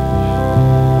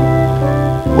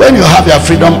 When you have your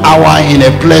freedom hour in a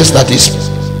place that is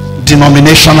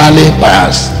denominationally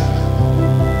biased,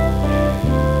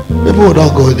 people will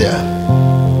not go there.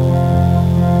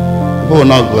 People will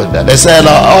not go there. They say,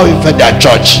 oh, in fact, their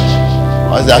church.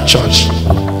 What's their church?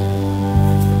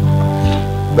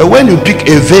 But when you pick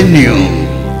a venue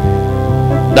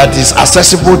that is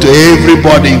accessible to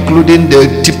everybody, including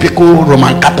the typical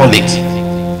Roman Catholics,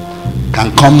 can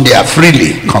come there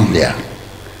freely, come there.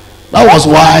 That was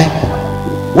why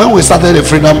when we started the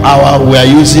Freedom Hour, we are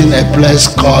using a place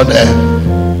called the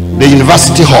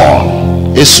University Hall,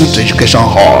 a suit education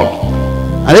hall,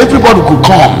 and everybody could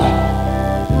come.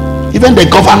 Even the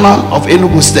governor of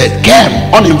Enugu State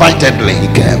came uninvitedly. He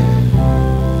came.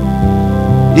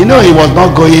 You know, he was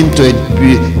not going to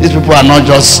these people are not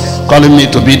just calling me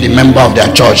to be the member of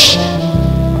their church.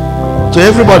 So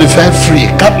everybody felt free.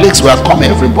 Catholics were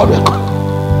coming, everybody were coming.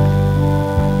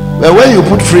 But when you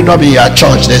put freedom in your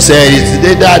church, they say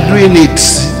they are doing it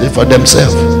for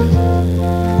themselves.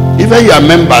 Even your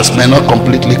members may not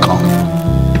completely come.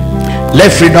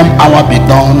 Let Freedom Hour be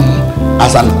done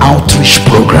as an outreach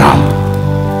program.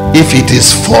 If it is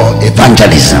for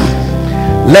evangelism,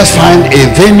 let's find a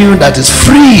venue that is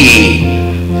free,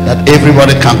 that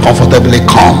everybody can comfortably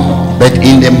come. But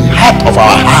in the heart of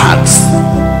our hearts,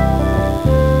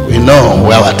 we know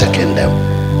where we're taking them.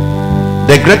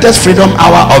 The greatest Freedom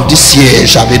Hour of this year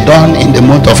shall be done in the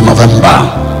month of November.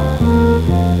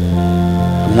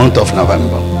 The month of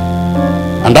November.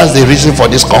 And that's the reason for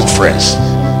this conference.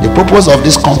 The purpose of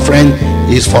this conference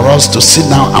is for us to sit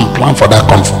down and plan for that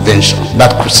convention,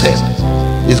 that crusade.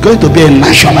 It's going to be a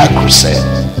national crusade.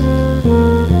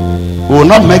 We will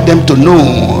not make them to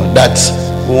know that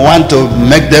we want to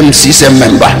make them CCM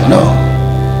member. No.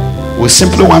 We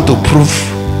simply want to prove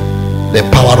the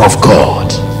power of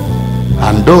God.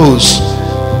 And those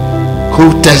who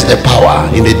test the power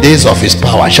in the days of his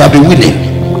power shall be willing,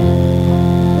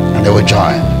 and they will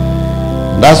join.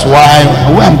 That's why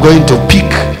I'm going to pick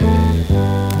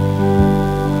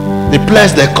the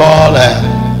place they call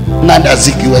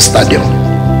Nadazikiwe Stadium.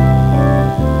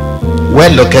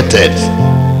 Well located.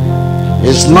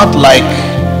 It's not like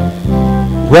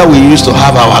where we used to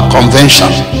have our convention,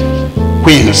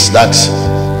 Queens, that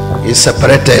is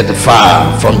separated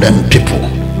far from them people.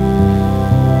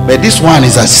 But this one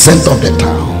is at the center of the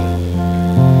town.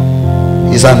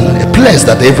 It's a place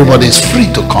that everybody is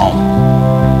free to come.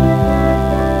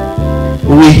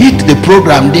 We hit the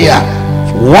program there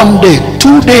 1 day,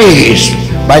 2 days.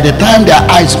 By the time their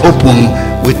eyes open,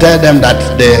 we tell them that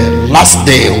the last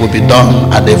day will be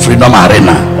done at the Freedom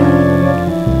Arena.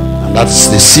 And that's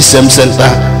the CCM center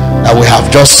that we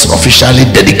have just officially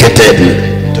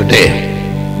dedicated today.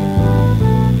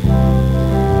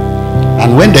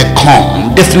 And when they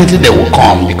come, definitely they will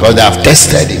come because they have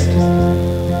tested it.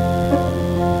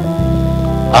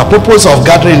 Our purpose of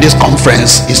gathering this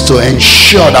conference is to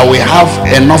ensure that we have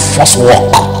enough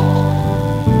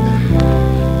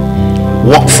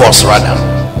workforce rather.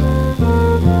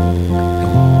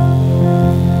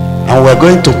 And we're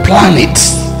going to plan it,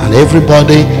 and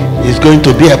everybody is going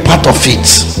to be a part of it.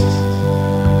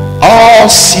 All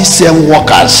CCM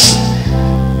workers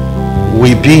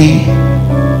will be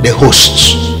the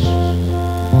hosts,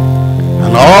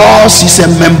 and all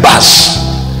CCM members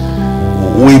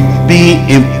will be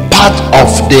in part of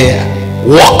the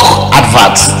work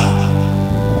adverts,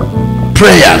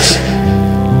 prayers.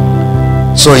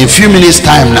 So in a few minutes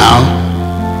time now,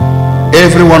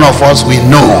 every one of us will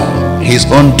know his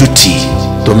own duty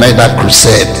to make that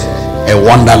crusade a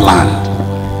wonderland.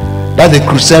 That's the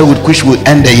crusade with which will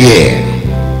end the year.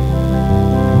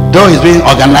 Though it's being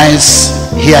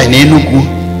organized here in Enugu,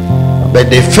 but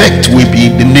the effect will be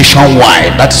the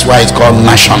nationwide. That's why it's called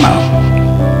national.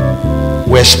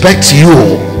 We expect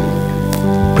you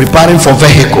preparing for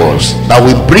vehicles that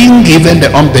will bring even the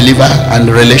unbeliever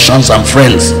and relations and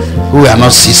friends who are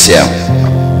not CCM.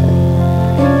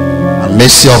 And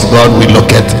mercy of God will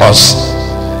locate us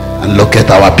and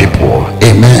locate our people.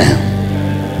 Amen.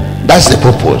 That's the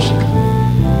purpose.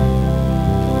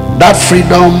 That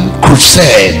freedom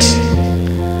crusade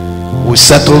will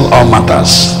settle all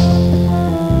matters,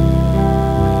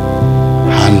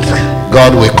 and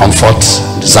God will comfort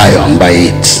Zion by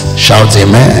it. Shout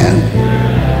amen.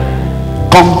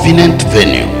 Convenient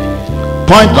venue.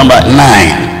 Point number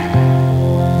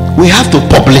 9. We have to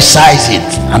publicize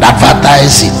it and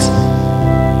advertise it.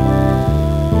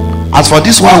 As for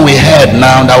this one we heard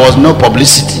now, there was no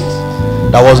publicity,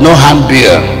 there was no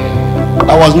handbill,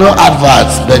 there was no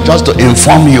advert, but just to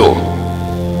inform you,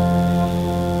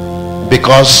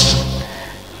 because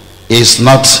it's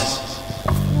not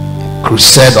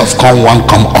crusade of come one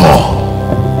come all.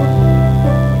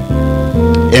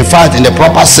 In fact, in the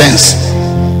proper sense,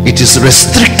 it is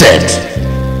restricted.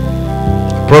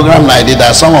 Program like this, there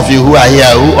are some of you who are here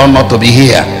who ought not to be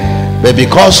here, but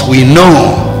because we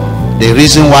know the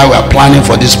reason why we are planning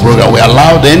for this program, we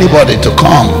allowed anybody to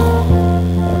come.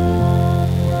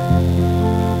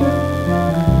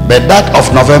 But that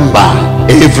of November,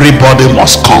 everybody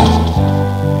must come,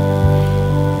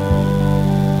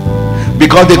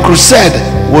 because the crusade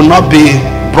will not be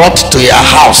brought to your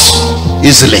house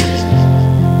easily.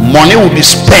 Money will be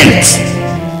spent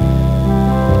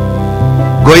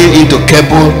going into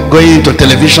cable, going into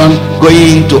television,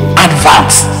 going into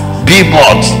adverts,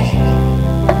 billboards.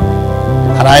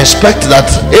 And I expect that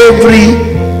every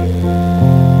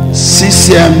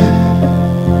CCM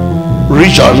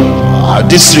region,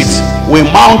 district will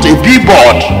mount a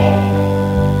billboard,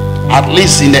 at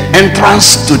least in the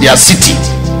entrance to their city.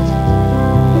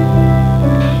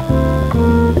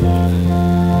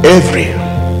 every,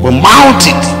 we mount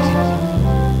it,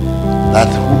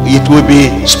 that it will be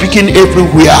speaking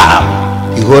everywhere,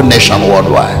 the whole nation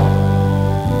worldwide.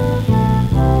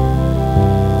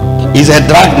 It's a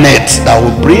dragnet that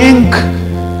will bring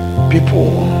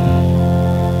people.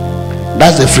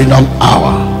 That's the freedom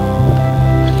hour.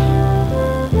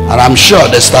 And I'm sure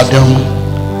the stadium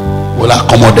will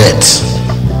accommodate.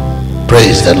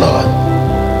 Praise the Lord.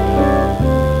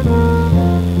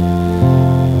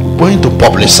 Going to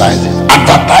publicize it,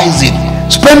 advertise it,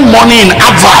 spend money in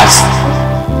adverts.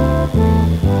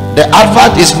 The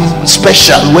advert is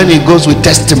special when it goes with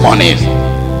testimonies.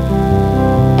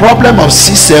 Problem of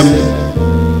system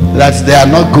that they are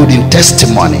not good in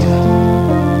testimony.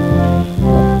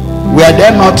 Were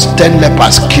there not 10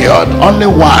 lepers cured? Only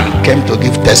one came to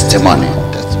give testimony.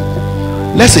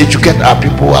 Let's educate our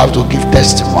people how to give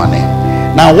testimony.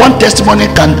 Now, one testimony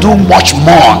can do much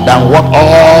more than what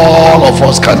all of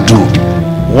us can do.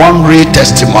 One real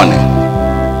testimony.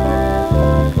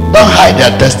 Don't hide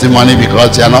their testimony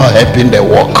because they are not helping the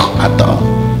work at all.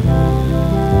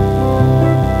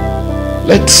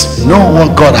 Let's know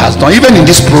what God has done. Even in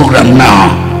this program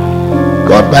now,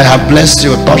 God might have blessed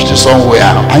you, touched you somewhere,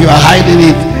 and you are hiding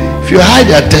it. If you hide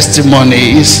your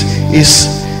testimony,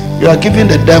 you are giving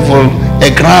the devil a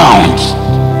ground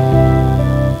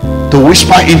to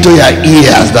whisper into your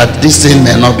ears that this thing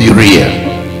may not be real.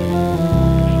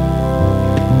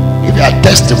 Give your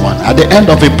testimony at the end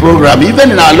of a program,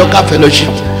 even in our local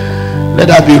fellowship. Let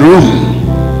there be room.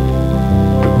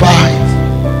 Prepare it.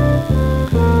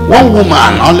 One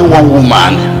woman, only one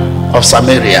woman of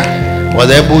Samaria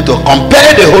was able to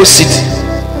compare the whole city,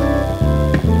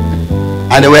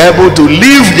 and they were able to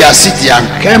leave their city and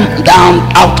came down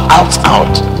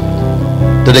out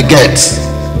to the gates,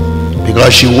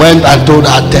 because she went and told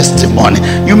her testimony.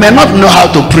 You may not know how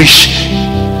to preach,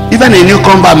 even a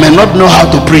newcomer may not know how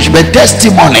to preach, but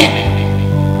testimony.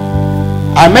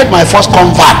 I met my first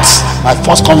convert,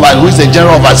 who is the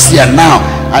general overseer now,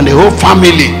 and the whole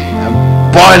family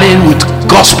boiling with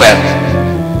gospel.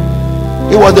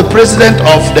 He was the president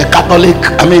of the Catholic,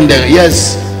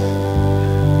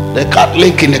 the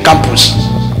Catholic in the campus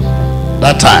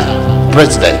that time,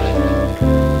 president.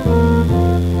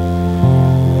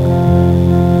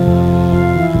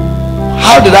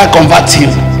 How did I convert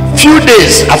him? Few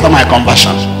days after my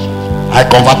conversion, I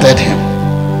converted him.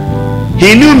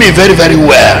 He knew me very, very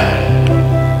well.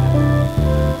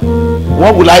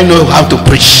 What will I know how to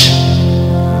preach?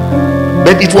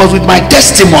 But it was with my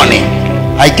testimony.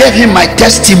 I gave him my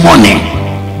testimony.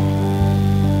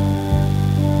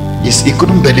 He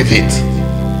couldn't believe it,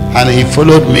 and he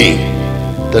followed me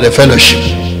to the fellowship.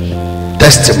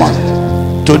 Testimony.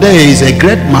 Today he is a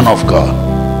great man of God.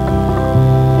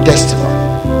 Testimony.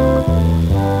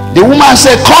 The woman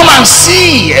said, come and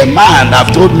see a man that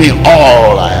have told me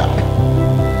all I am.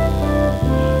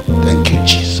 Thank you,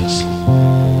 Jesus.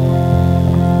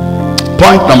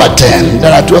 Point number 10.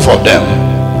 There are 12 of them.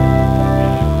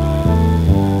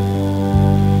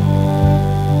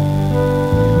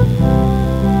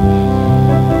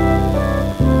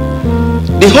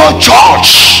 The whole church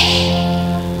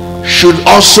should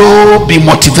also be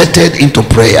motivated into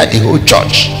prayer. The whole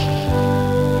church.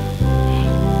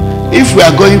 If we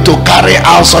are going to carry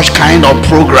out such kind of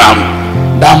program,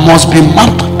 that must be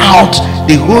mapped out.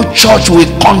 The whole church will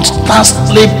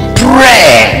constantly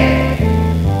pray.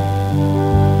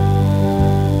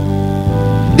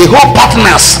 The whole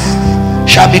partners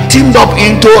shall be teamed up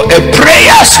into a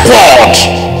prayer squad.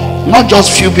 Not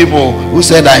just few people who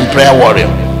said I'm prayer warrior.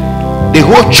 The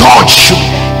whole church should.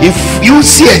 If you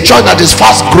see a church that is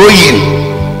fast growing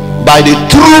by the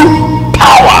true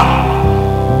power,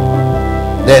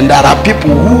 then there are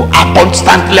people who are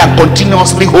constantly and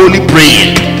continuously holy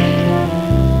praying.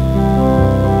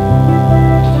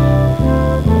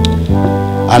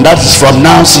 And that is from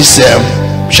now system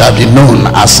shall be known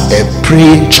as a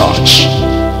praying church.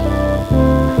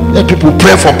 Let people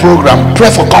pray for program,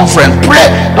 pray for conference, pray.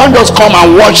 Don't just come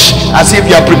and watch as if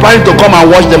you are preparing to come and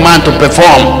watch the man to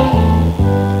perform.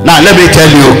 Now let me tell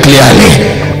you clearly,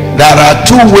 there are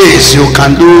two ways you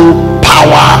can do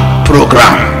power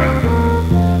program.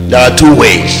 There are two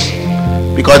ways,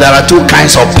 because there are two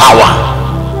kinds of power.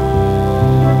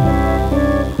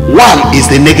 One is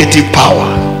the negative power,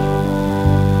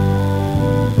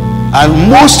 and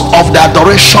most of the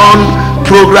adoration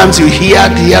programs you hear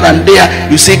here and there,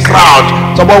 you see crowd.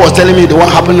 Somebody was telling me the one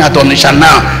happening at Onisha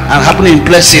now and happening in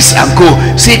places and go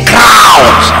see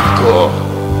crowds and go.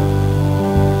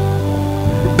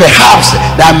 Perhaps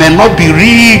there may not be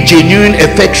real, genuine,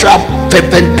 effectual,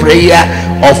 fervent prayer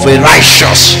of a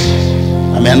righteous.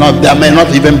 There may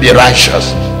not even be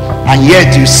righteous. and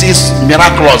yet you see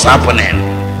miracles happening.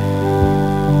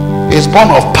 It's born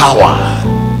of power.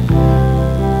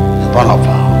 It's born of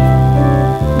power.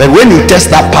 But when you test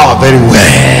that power very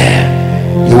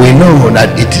well, you will know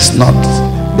that it is not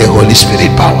the Holy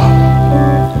Spirit power.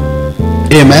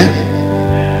 Amen.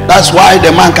 That's why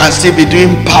the man can still be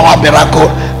doing power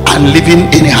miracle and living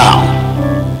anyhow.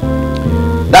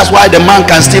 That's why the man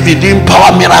can still be doing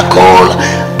power miracle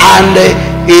and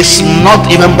is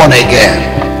not even born again.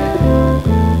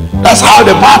 That's how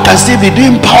the man can still be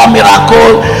doing power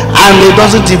miracle and he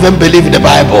doesn't even believe in the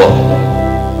Bible.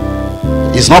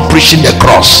 He's not preaching the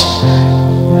cross.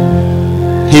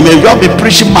 He may just be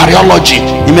preaching Mariology.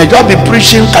 He may just be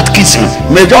preaching catechism.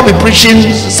 He may just be preaching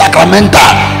sacramental.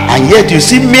 And yet you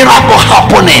see miracle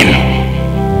happening.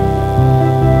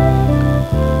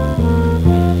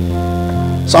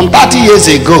 Some 30 years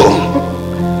ago,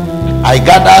 I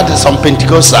gathered some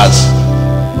Pentecostals.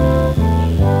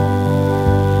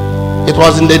 It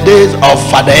was in the days of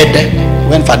Father Ede,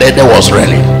 when Father Ede was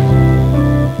reigning.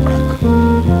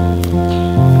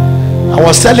 I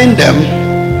was telling them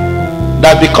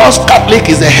that because Catholic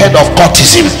is the head of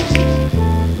cultism,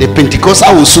 the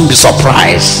Pentecostal will soon be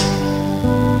surprised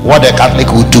what the Catholic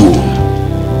will do.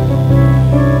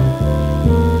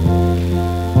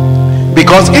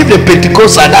 Because if the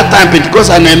Pentecostal, at that time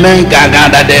Pentecostal and men that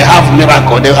they have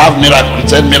miracle,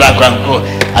 said miracle and go.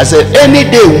 I said any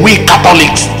day we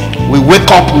Catholics we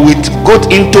wake up with go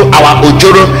into our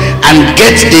ojoro and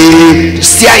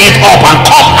steer it up and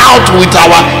come out with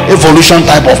our evolution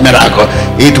type of miracle,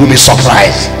 it will be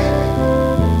surprised.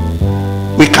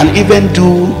 We can even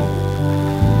do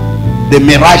the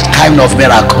mirage kind of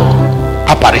miracle,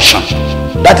 apparition.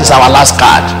 That is our last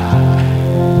card.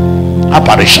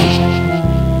 Apparition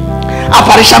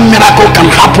miracle can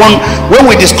happen when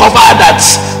we discover that.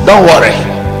 Don't worry,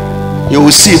 you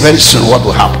will see very soon what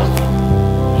will happen.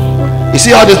 You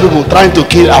see all these people trying to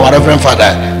kill our Reverend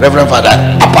Father,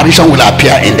 apparition will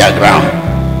appear in their ground.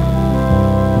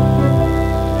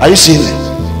 Are you seeing it?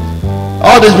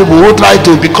 All these people who try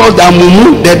to, because they are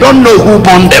mumu, they don't know who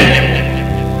born them.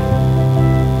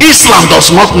 Islam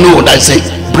does not know that it's a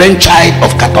brainchild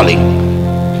of Catholic.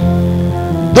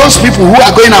 Those people who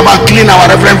are going about killing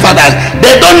our Reverend Fathers,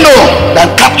 they don't know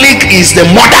that Catholic is the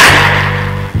mother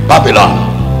Babylon.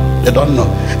 They don't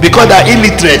know because they are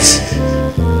illiterates.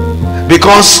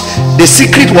 Because the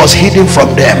secret was hidden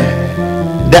from them.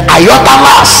 The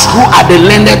Ayotalas, who are the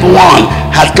learned one,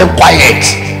 had kept quiet.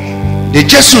 The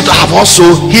Jesuits have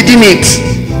also hidden it.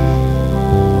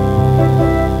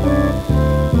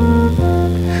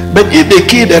 But if they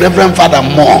kill the Reverend Father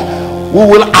more,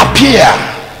 we will appear.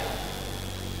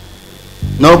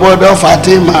 Nobody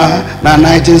Fatima na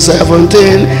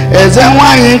 1917 is a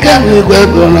wine can we go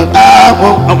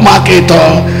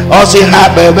marketo or see her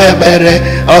bebe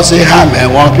or see her me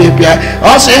one people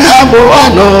or see her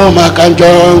no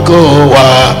makanjonko.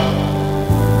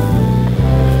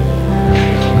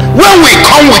 When we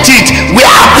come with it, we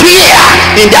appear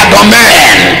in their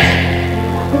domain.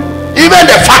 Even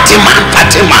the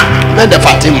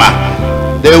Fatima,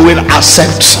 they will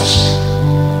accept us.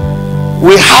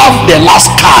 We have the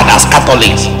last card as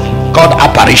Catholics called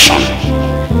apparition.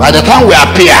 By the time we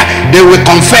appear, they will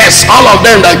confess. All of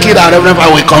them that killed our Reverend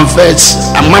Father will confess.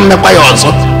 And Mamma also,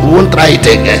 we won't try it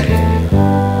again.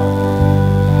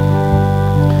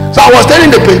 So I was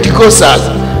telling the Pentecostals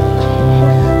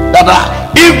that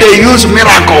if they use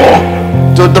miracle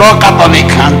to draw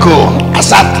Catholic and go, as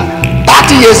at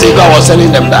 30 years ago I was telling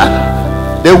them that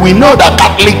they will know that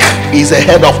Catholic is a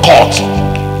head of court.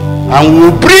 And we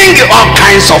will bring all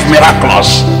kinds of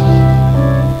miracles.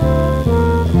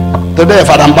 Today,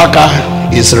 Father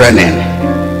Mbaka is reigning.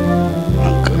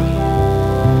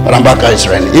 Father Mbaka is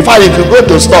reigning. In fact, if you go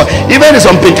to store, even in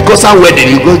some Pentecostal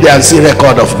wedding, you go there and see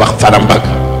record of Father Mbaka.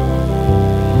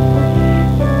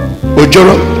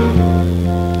 Ojoro.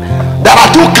 There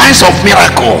are two kinds of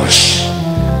miracles.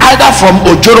 Either from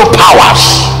Ojoro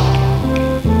powers.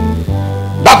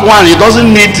 That one, you doesn't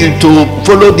need to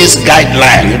follow this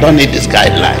guideline. You don't need this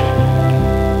guideline.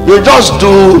 You just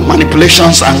do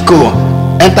manipulations and go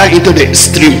enter into the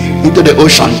stream, into the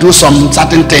ocean, do some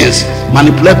certain things,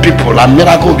 manipulate people, and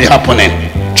miracle will be happening.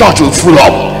 Church will full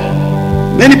up.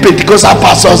 Many Pentecostal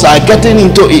pastors are getting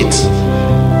into it.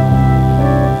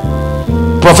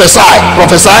 Prophesy.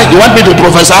 You want me to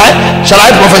prophesy? Shall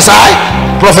I prophesy?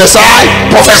 Prophesy.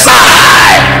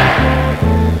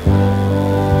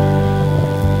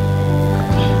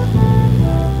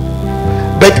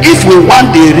 But if we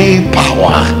want the real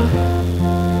power,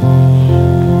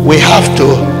 we have to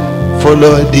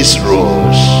follow these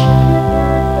rules.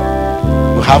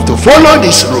 We have to follow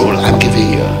this rule I'm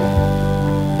giving you.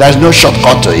 There's no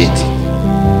shortcut to it.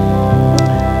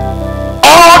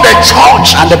 All the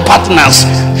church and the partners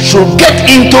should get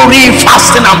into real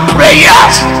fasting and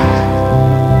prayers,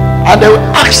 and they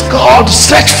will ask God,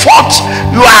 stretch forth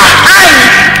your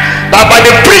hand, that by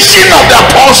the preaching of the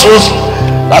apostles,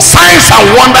 the signs and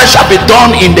wonders shall be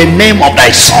done in the name of thy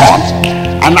Son.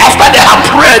 And after they have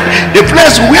prayed, the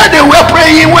place where they were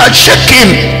praying were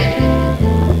shaking.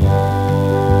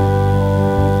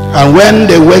 And when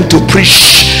they went to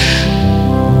preach,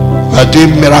 we are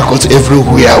doing miracles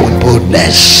everywhere with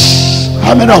boldness.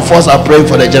 How many of us are praying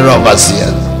for the general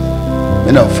overseer?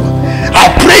 Many of us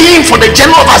are praying for the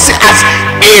general overseer as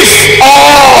if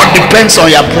all depends on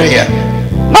your prayer,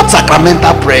 not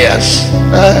sacramental prayers.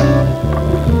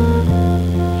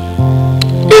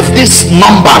 If these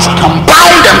numbers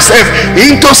combine themselves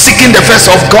into seeking the face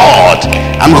of God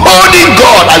and holding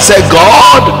God and say,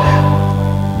 God,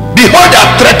 behold they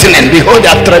are threatening, behold they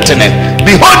are threatening,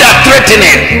 behold they are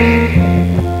threatening.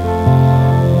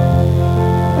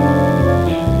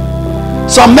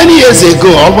 So many years ago,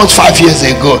 almost 5 years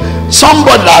ago,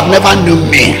 somebody that never knew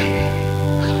me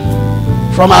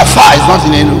from afar, is not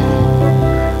in Enugu.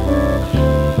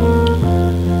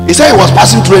 He said he was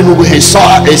passing through Enugu. He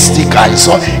saw a sticker. He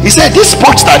said this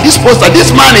poster, this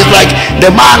man is like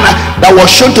the man that was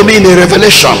shown to me in a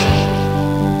revelation.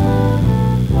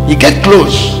 He get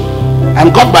close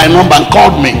and got my number and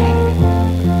called me.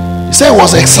 He said he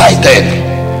was excited,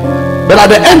 but at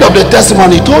the end of the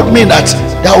testimony, he told me that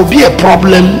there will be a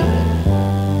problem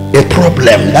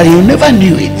that you never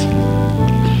knew it.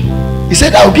 He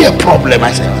said there will be a problem.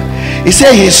 I said, he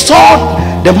said he saw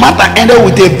the matter ended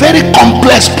with a very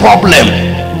complex problem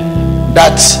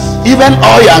that even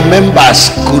all your members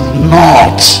could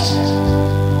not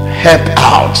help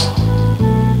out.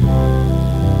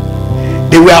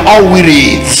 They were all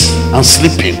wearied and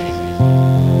sleeping.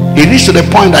 It reached to the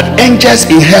point that angels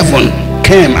in heaven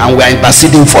came and were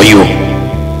interceding for you.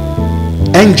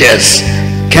 Angels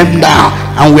came down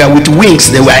and were with wings.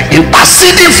 They were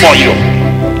interceding for you.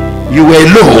 You were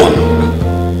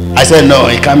alone. I said, no,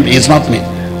 it can't be. It's not me.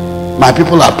 My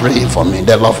people are praying for me.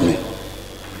 They love me.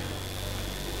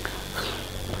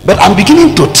 But I'm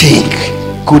beginning to think,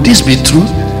 could this be true?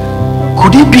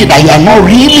 Could it be that you are not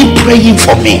really praying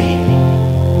for me?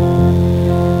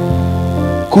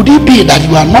 Could it be that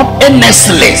you are not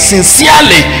earnestly,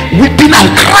 sincerely weeping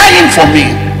and crying for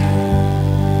me?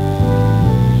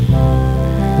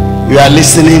 You are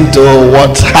listening to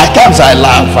what at times I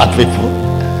laugh at people,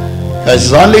 because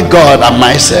it's only God and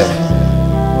myself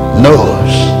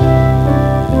knows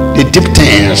the deep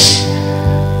things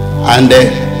and the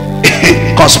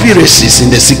conspiracies in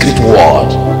the secret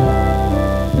world.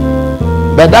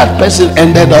 But that person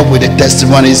ended up with a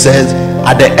testimony. He says,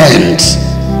 at the end,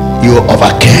 you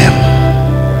overcame.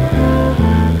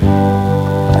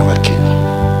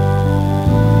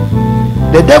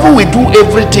 The devil will do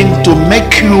everything to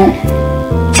make you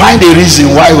find a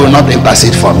reason why you will not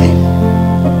intercede for me.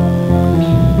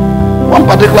 One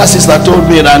particular sister told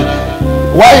me that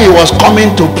while he was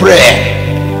coming to pray,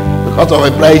 because of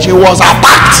a prayer, he was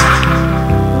attacked.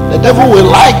 The devil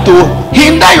will like to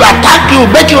hinder you, attack you,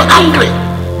 make you angry.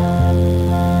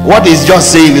 What he's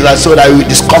just saying is that so that he will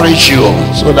discourage you,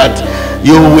 so that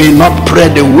you will not pray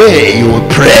the way you will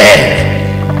pray.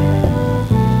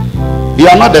 You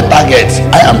are not the target.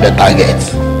 I am the target.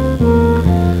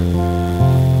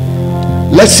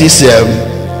 Let's see them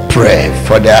pray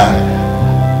for their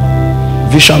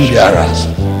vision bearers.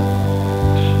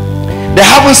 They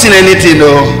haven't seen anything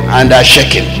though, and they're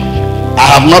shaking. I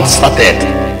have not started.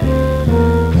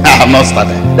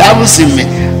 They haven't seen me.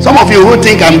 Some of you who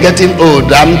think I'm getting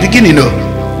old, I'm beginning though.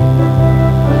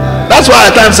 That's why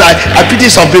at times I pity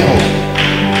some people.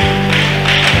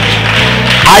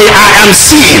 I am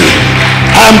seeing.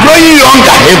 I am growing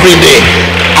younger every day.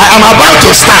 I am about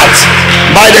to start.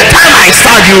 By the time I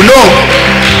start, you know.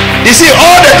 You see,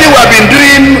 all the thing we have been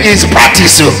doing is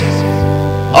practice.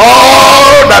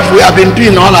 All that we have been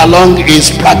doing all along is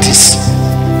practice.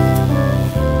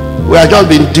 We have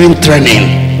just been doing training.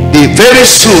 Very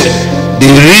soon, the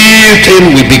real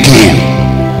thing will begin.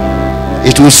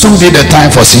 It will soon be the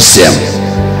time for system.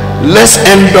 Let's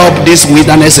end up this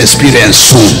wilderness experience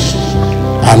soon,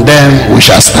 and then we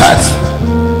shall start.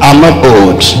 I'm not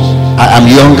old. I am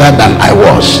younger than I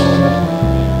was.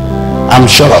 I'm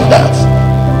sure of that.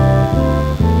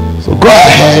 So go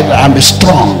ahead and be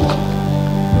strong.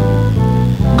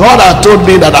 God has told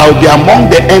me that I will be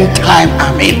among the end time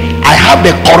army. I have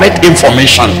the correct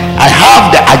information. I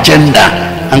have the agenda.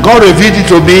 And God revealed it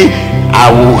to me. I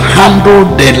will handle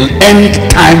the end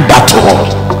time battle.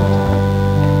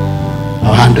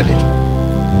 I'll handle it.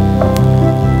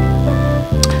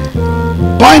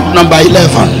 Point number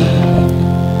 11.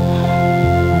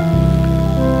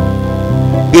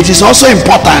 It is also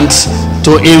important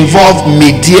to involve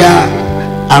media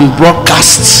and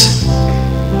broadcasts,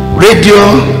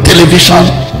 radio, television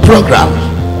programs.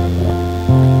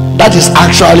 That is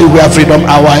actually where Freedom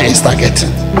Hour is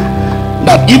targeting.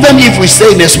 That even if we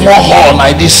stay in a small hall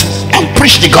like this and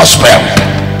preach the gospel,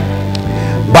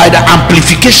 by the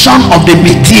amplification of the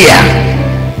media,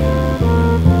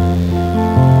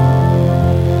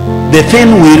 the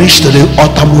thing will reach to the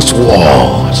uttermost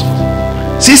world.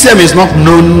 CCM is not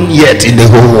known yet in the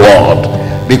whole world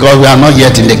because we are not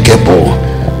yet in the cable.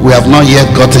 We have not yet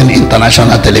gotten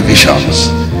international televisions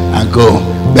and go.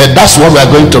 But that's what we are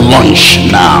going to launch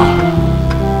now.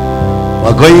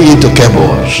 We're going into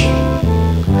cables.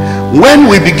 When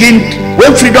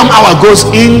Freedom Hour goes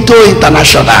into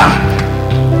international,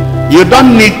 you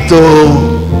don't need to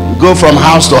go from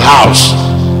house to house.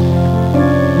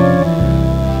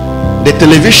 The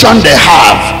television they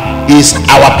have is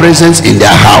our presence in their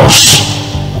house.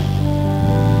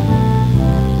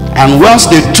 And once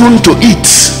they tune to it,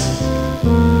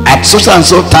 at such and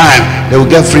so time, they will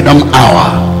get Freedom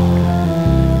Hour.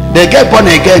 They get born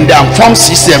again, they are formed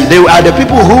CCM. They are the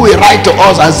people who will write to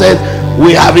us and say,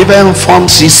 we have even formed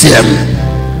CCM.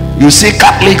 You see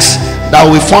Catholics that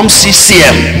will form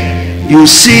CCM. You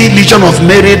see Legion of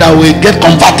Mary that will get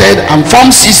converted and form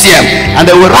CCM, and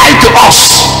they will write to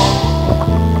us.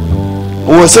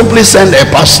 We will simply send a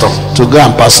pastor to go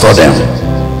and pastor them.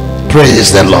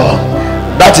 Praise the Lord.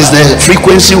 That is the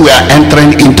frequency we are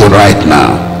entering into right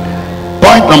now.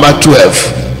 Point number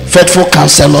 12. Faithful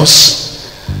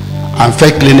counselors and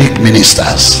faith clinic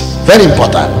ministers. Very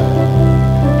important.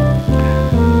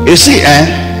 You see,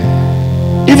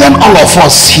 even all of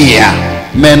us here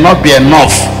may not be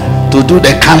enough to do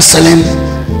the counseling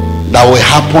that will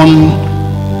happen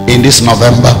in this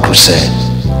November crusade.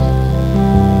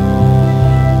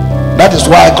 That is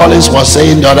why Collins was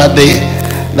saying the other day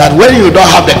that when you don't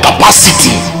have the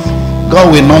capacity, God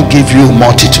will not give you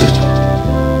multitude.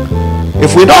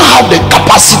 If we don't have the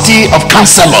capacity of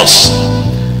counselors,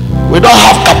 we don't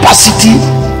have capacity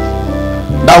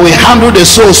that we handle the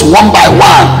souls one by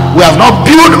one, we have not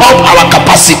built up our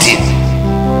capacity.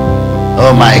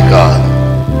 Oh my God.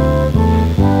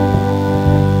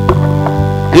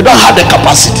 You don't have the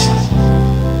capacity.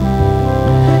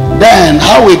 Then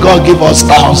how will God give us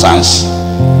thousands?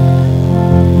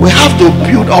 We have to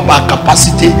build up our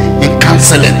capacity in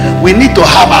counseling. We need to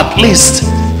have at least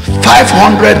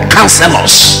 500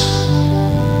 counselors.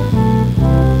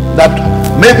 That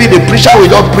maybe the preacher will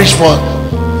just preach for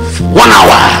 1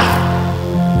 hour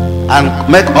and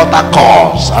make altar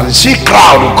calls, and the see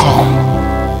crowd will come,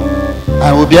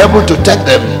 and we'll be able to take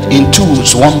them in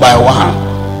twos one by one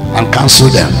and counsel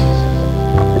them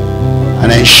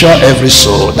and ensure every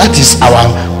soul. That is our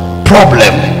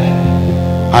problem,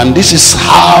 and this is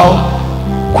how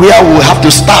where we have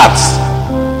to start.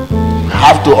 We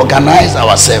have to organize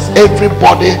ourselves.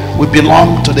 Everybody will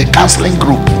belong to the counseling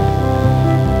group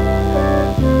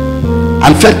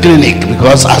and faith clinic,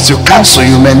 because as you counsel,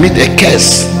 you may meet a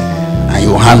case and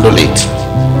you handle it.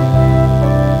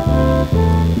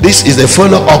 This is a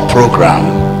follow-up program.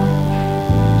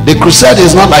 The crusade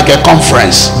is not like a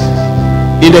conference.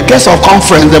 In the case of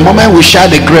conference, the moment we share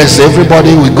the grace,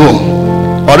 everybody will go.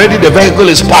 Already the vehicle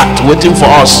is parked waiting for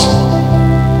us,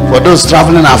 for those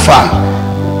traveling afar.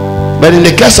 But in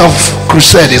the case of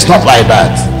crusade, it's not like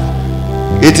that.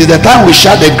 It is the time we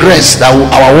share the grace that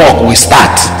our work will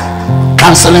start.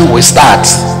 Counseling will start.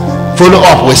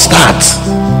 Follow-up will start.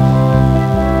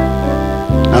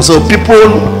 And so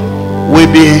people will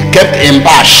be kept in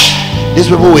bash.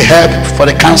 These people will help for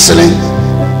the counseling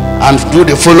and do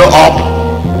the follow-up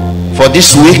for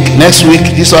this week, next week,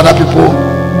 these other people.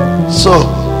 So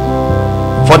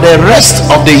for the rest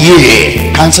of the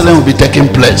year, counseling will be taking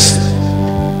place.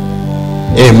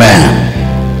 Amen.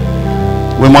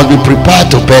 We must be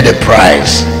prepared to pay the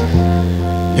price.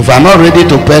 If I'm not ready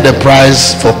to pay the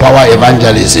price for power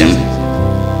evangelism,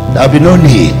 there will be no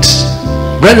need.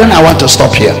 Brethren, I want to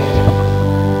stop here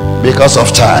because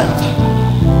of time.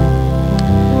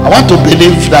 I want to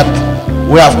believe that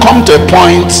we have come to a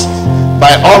point,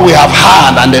 by all we have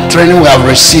heard and the training we have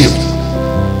received,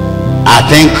 I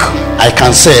think I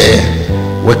can say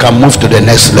we can move to the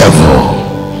next level.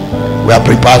 We are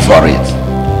prepared for it.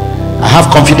 I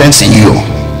have confidence in you.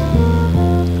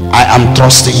 I am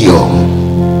trusting you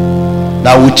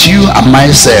that with you and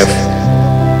myself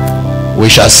we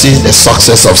shall see the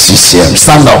success of CCM.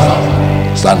 Stand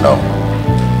up. Stand up.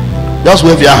 Just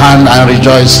wave your hand and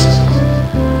rejoice.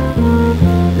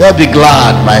 You'll be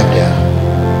glad, my dear.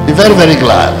 Be very, very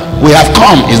glad. We have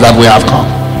come is that we have come.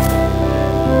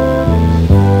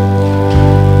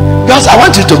 Because I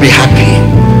want you to be happy.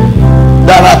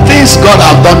 There are things God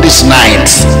have done this night.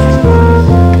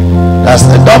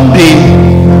 Don't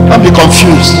be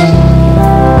confused.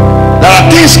 There are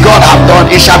things God have done.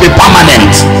 It shall be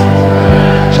permanent.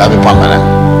 It shall be permanent.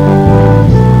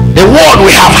 The word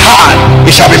we have heard,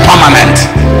 it shall be permanent.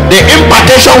 The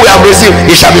impartation we have received,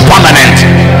 it shall be permanent.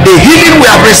 The healing we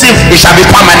have received, it shall be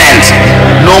permanent.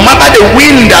 No matter the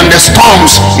wind and the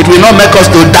storms, it will not make us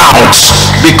to doubt,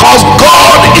 because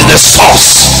God is the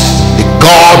source. The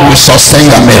God will sustain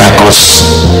your miracles.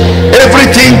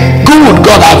 Everything good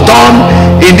God have done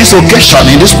in this occasion,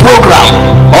 in this program,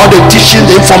 all the teaching,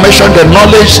 the information, the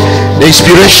knowledge, the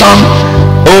inspiration,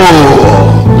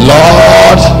 oh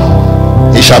Lord,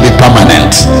 it shall be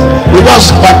permanent. We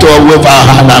just want to wave our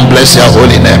hand and bless your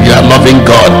holy name. You are loving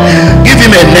God. Give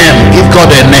him a name. Give God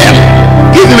a name.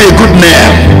 Give him a good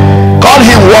name. Call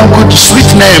him one good sweet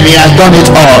name. He has done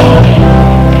it all.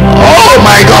 Oh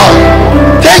my God,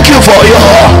 thank you for you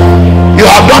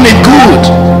have done it good.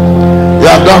 You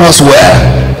have done us well.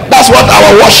 That's what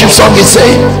our worship song is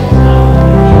saying.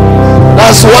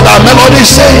 That's what our melody is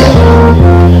saying.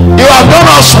 You have done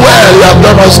us well. You have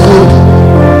done us good.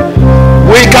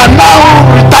 We can now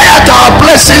retire to our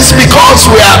places because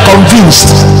we are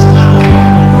convinced.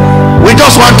 We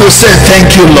just want to say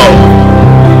thank you, Lord.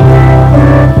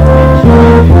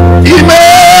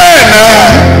 Amen.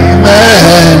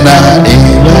 Amen.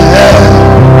 Amen.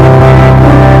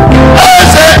 I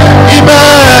say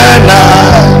amen.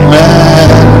 Amen. Amen.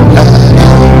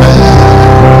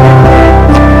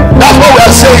 That's what we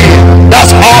are saying.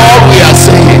 That's all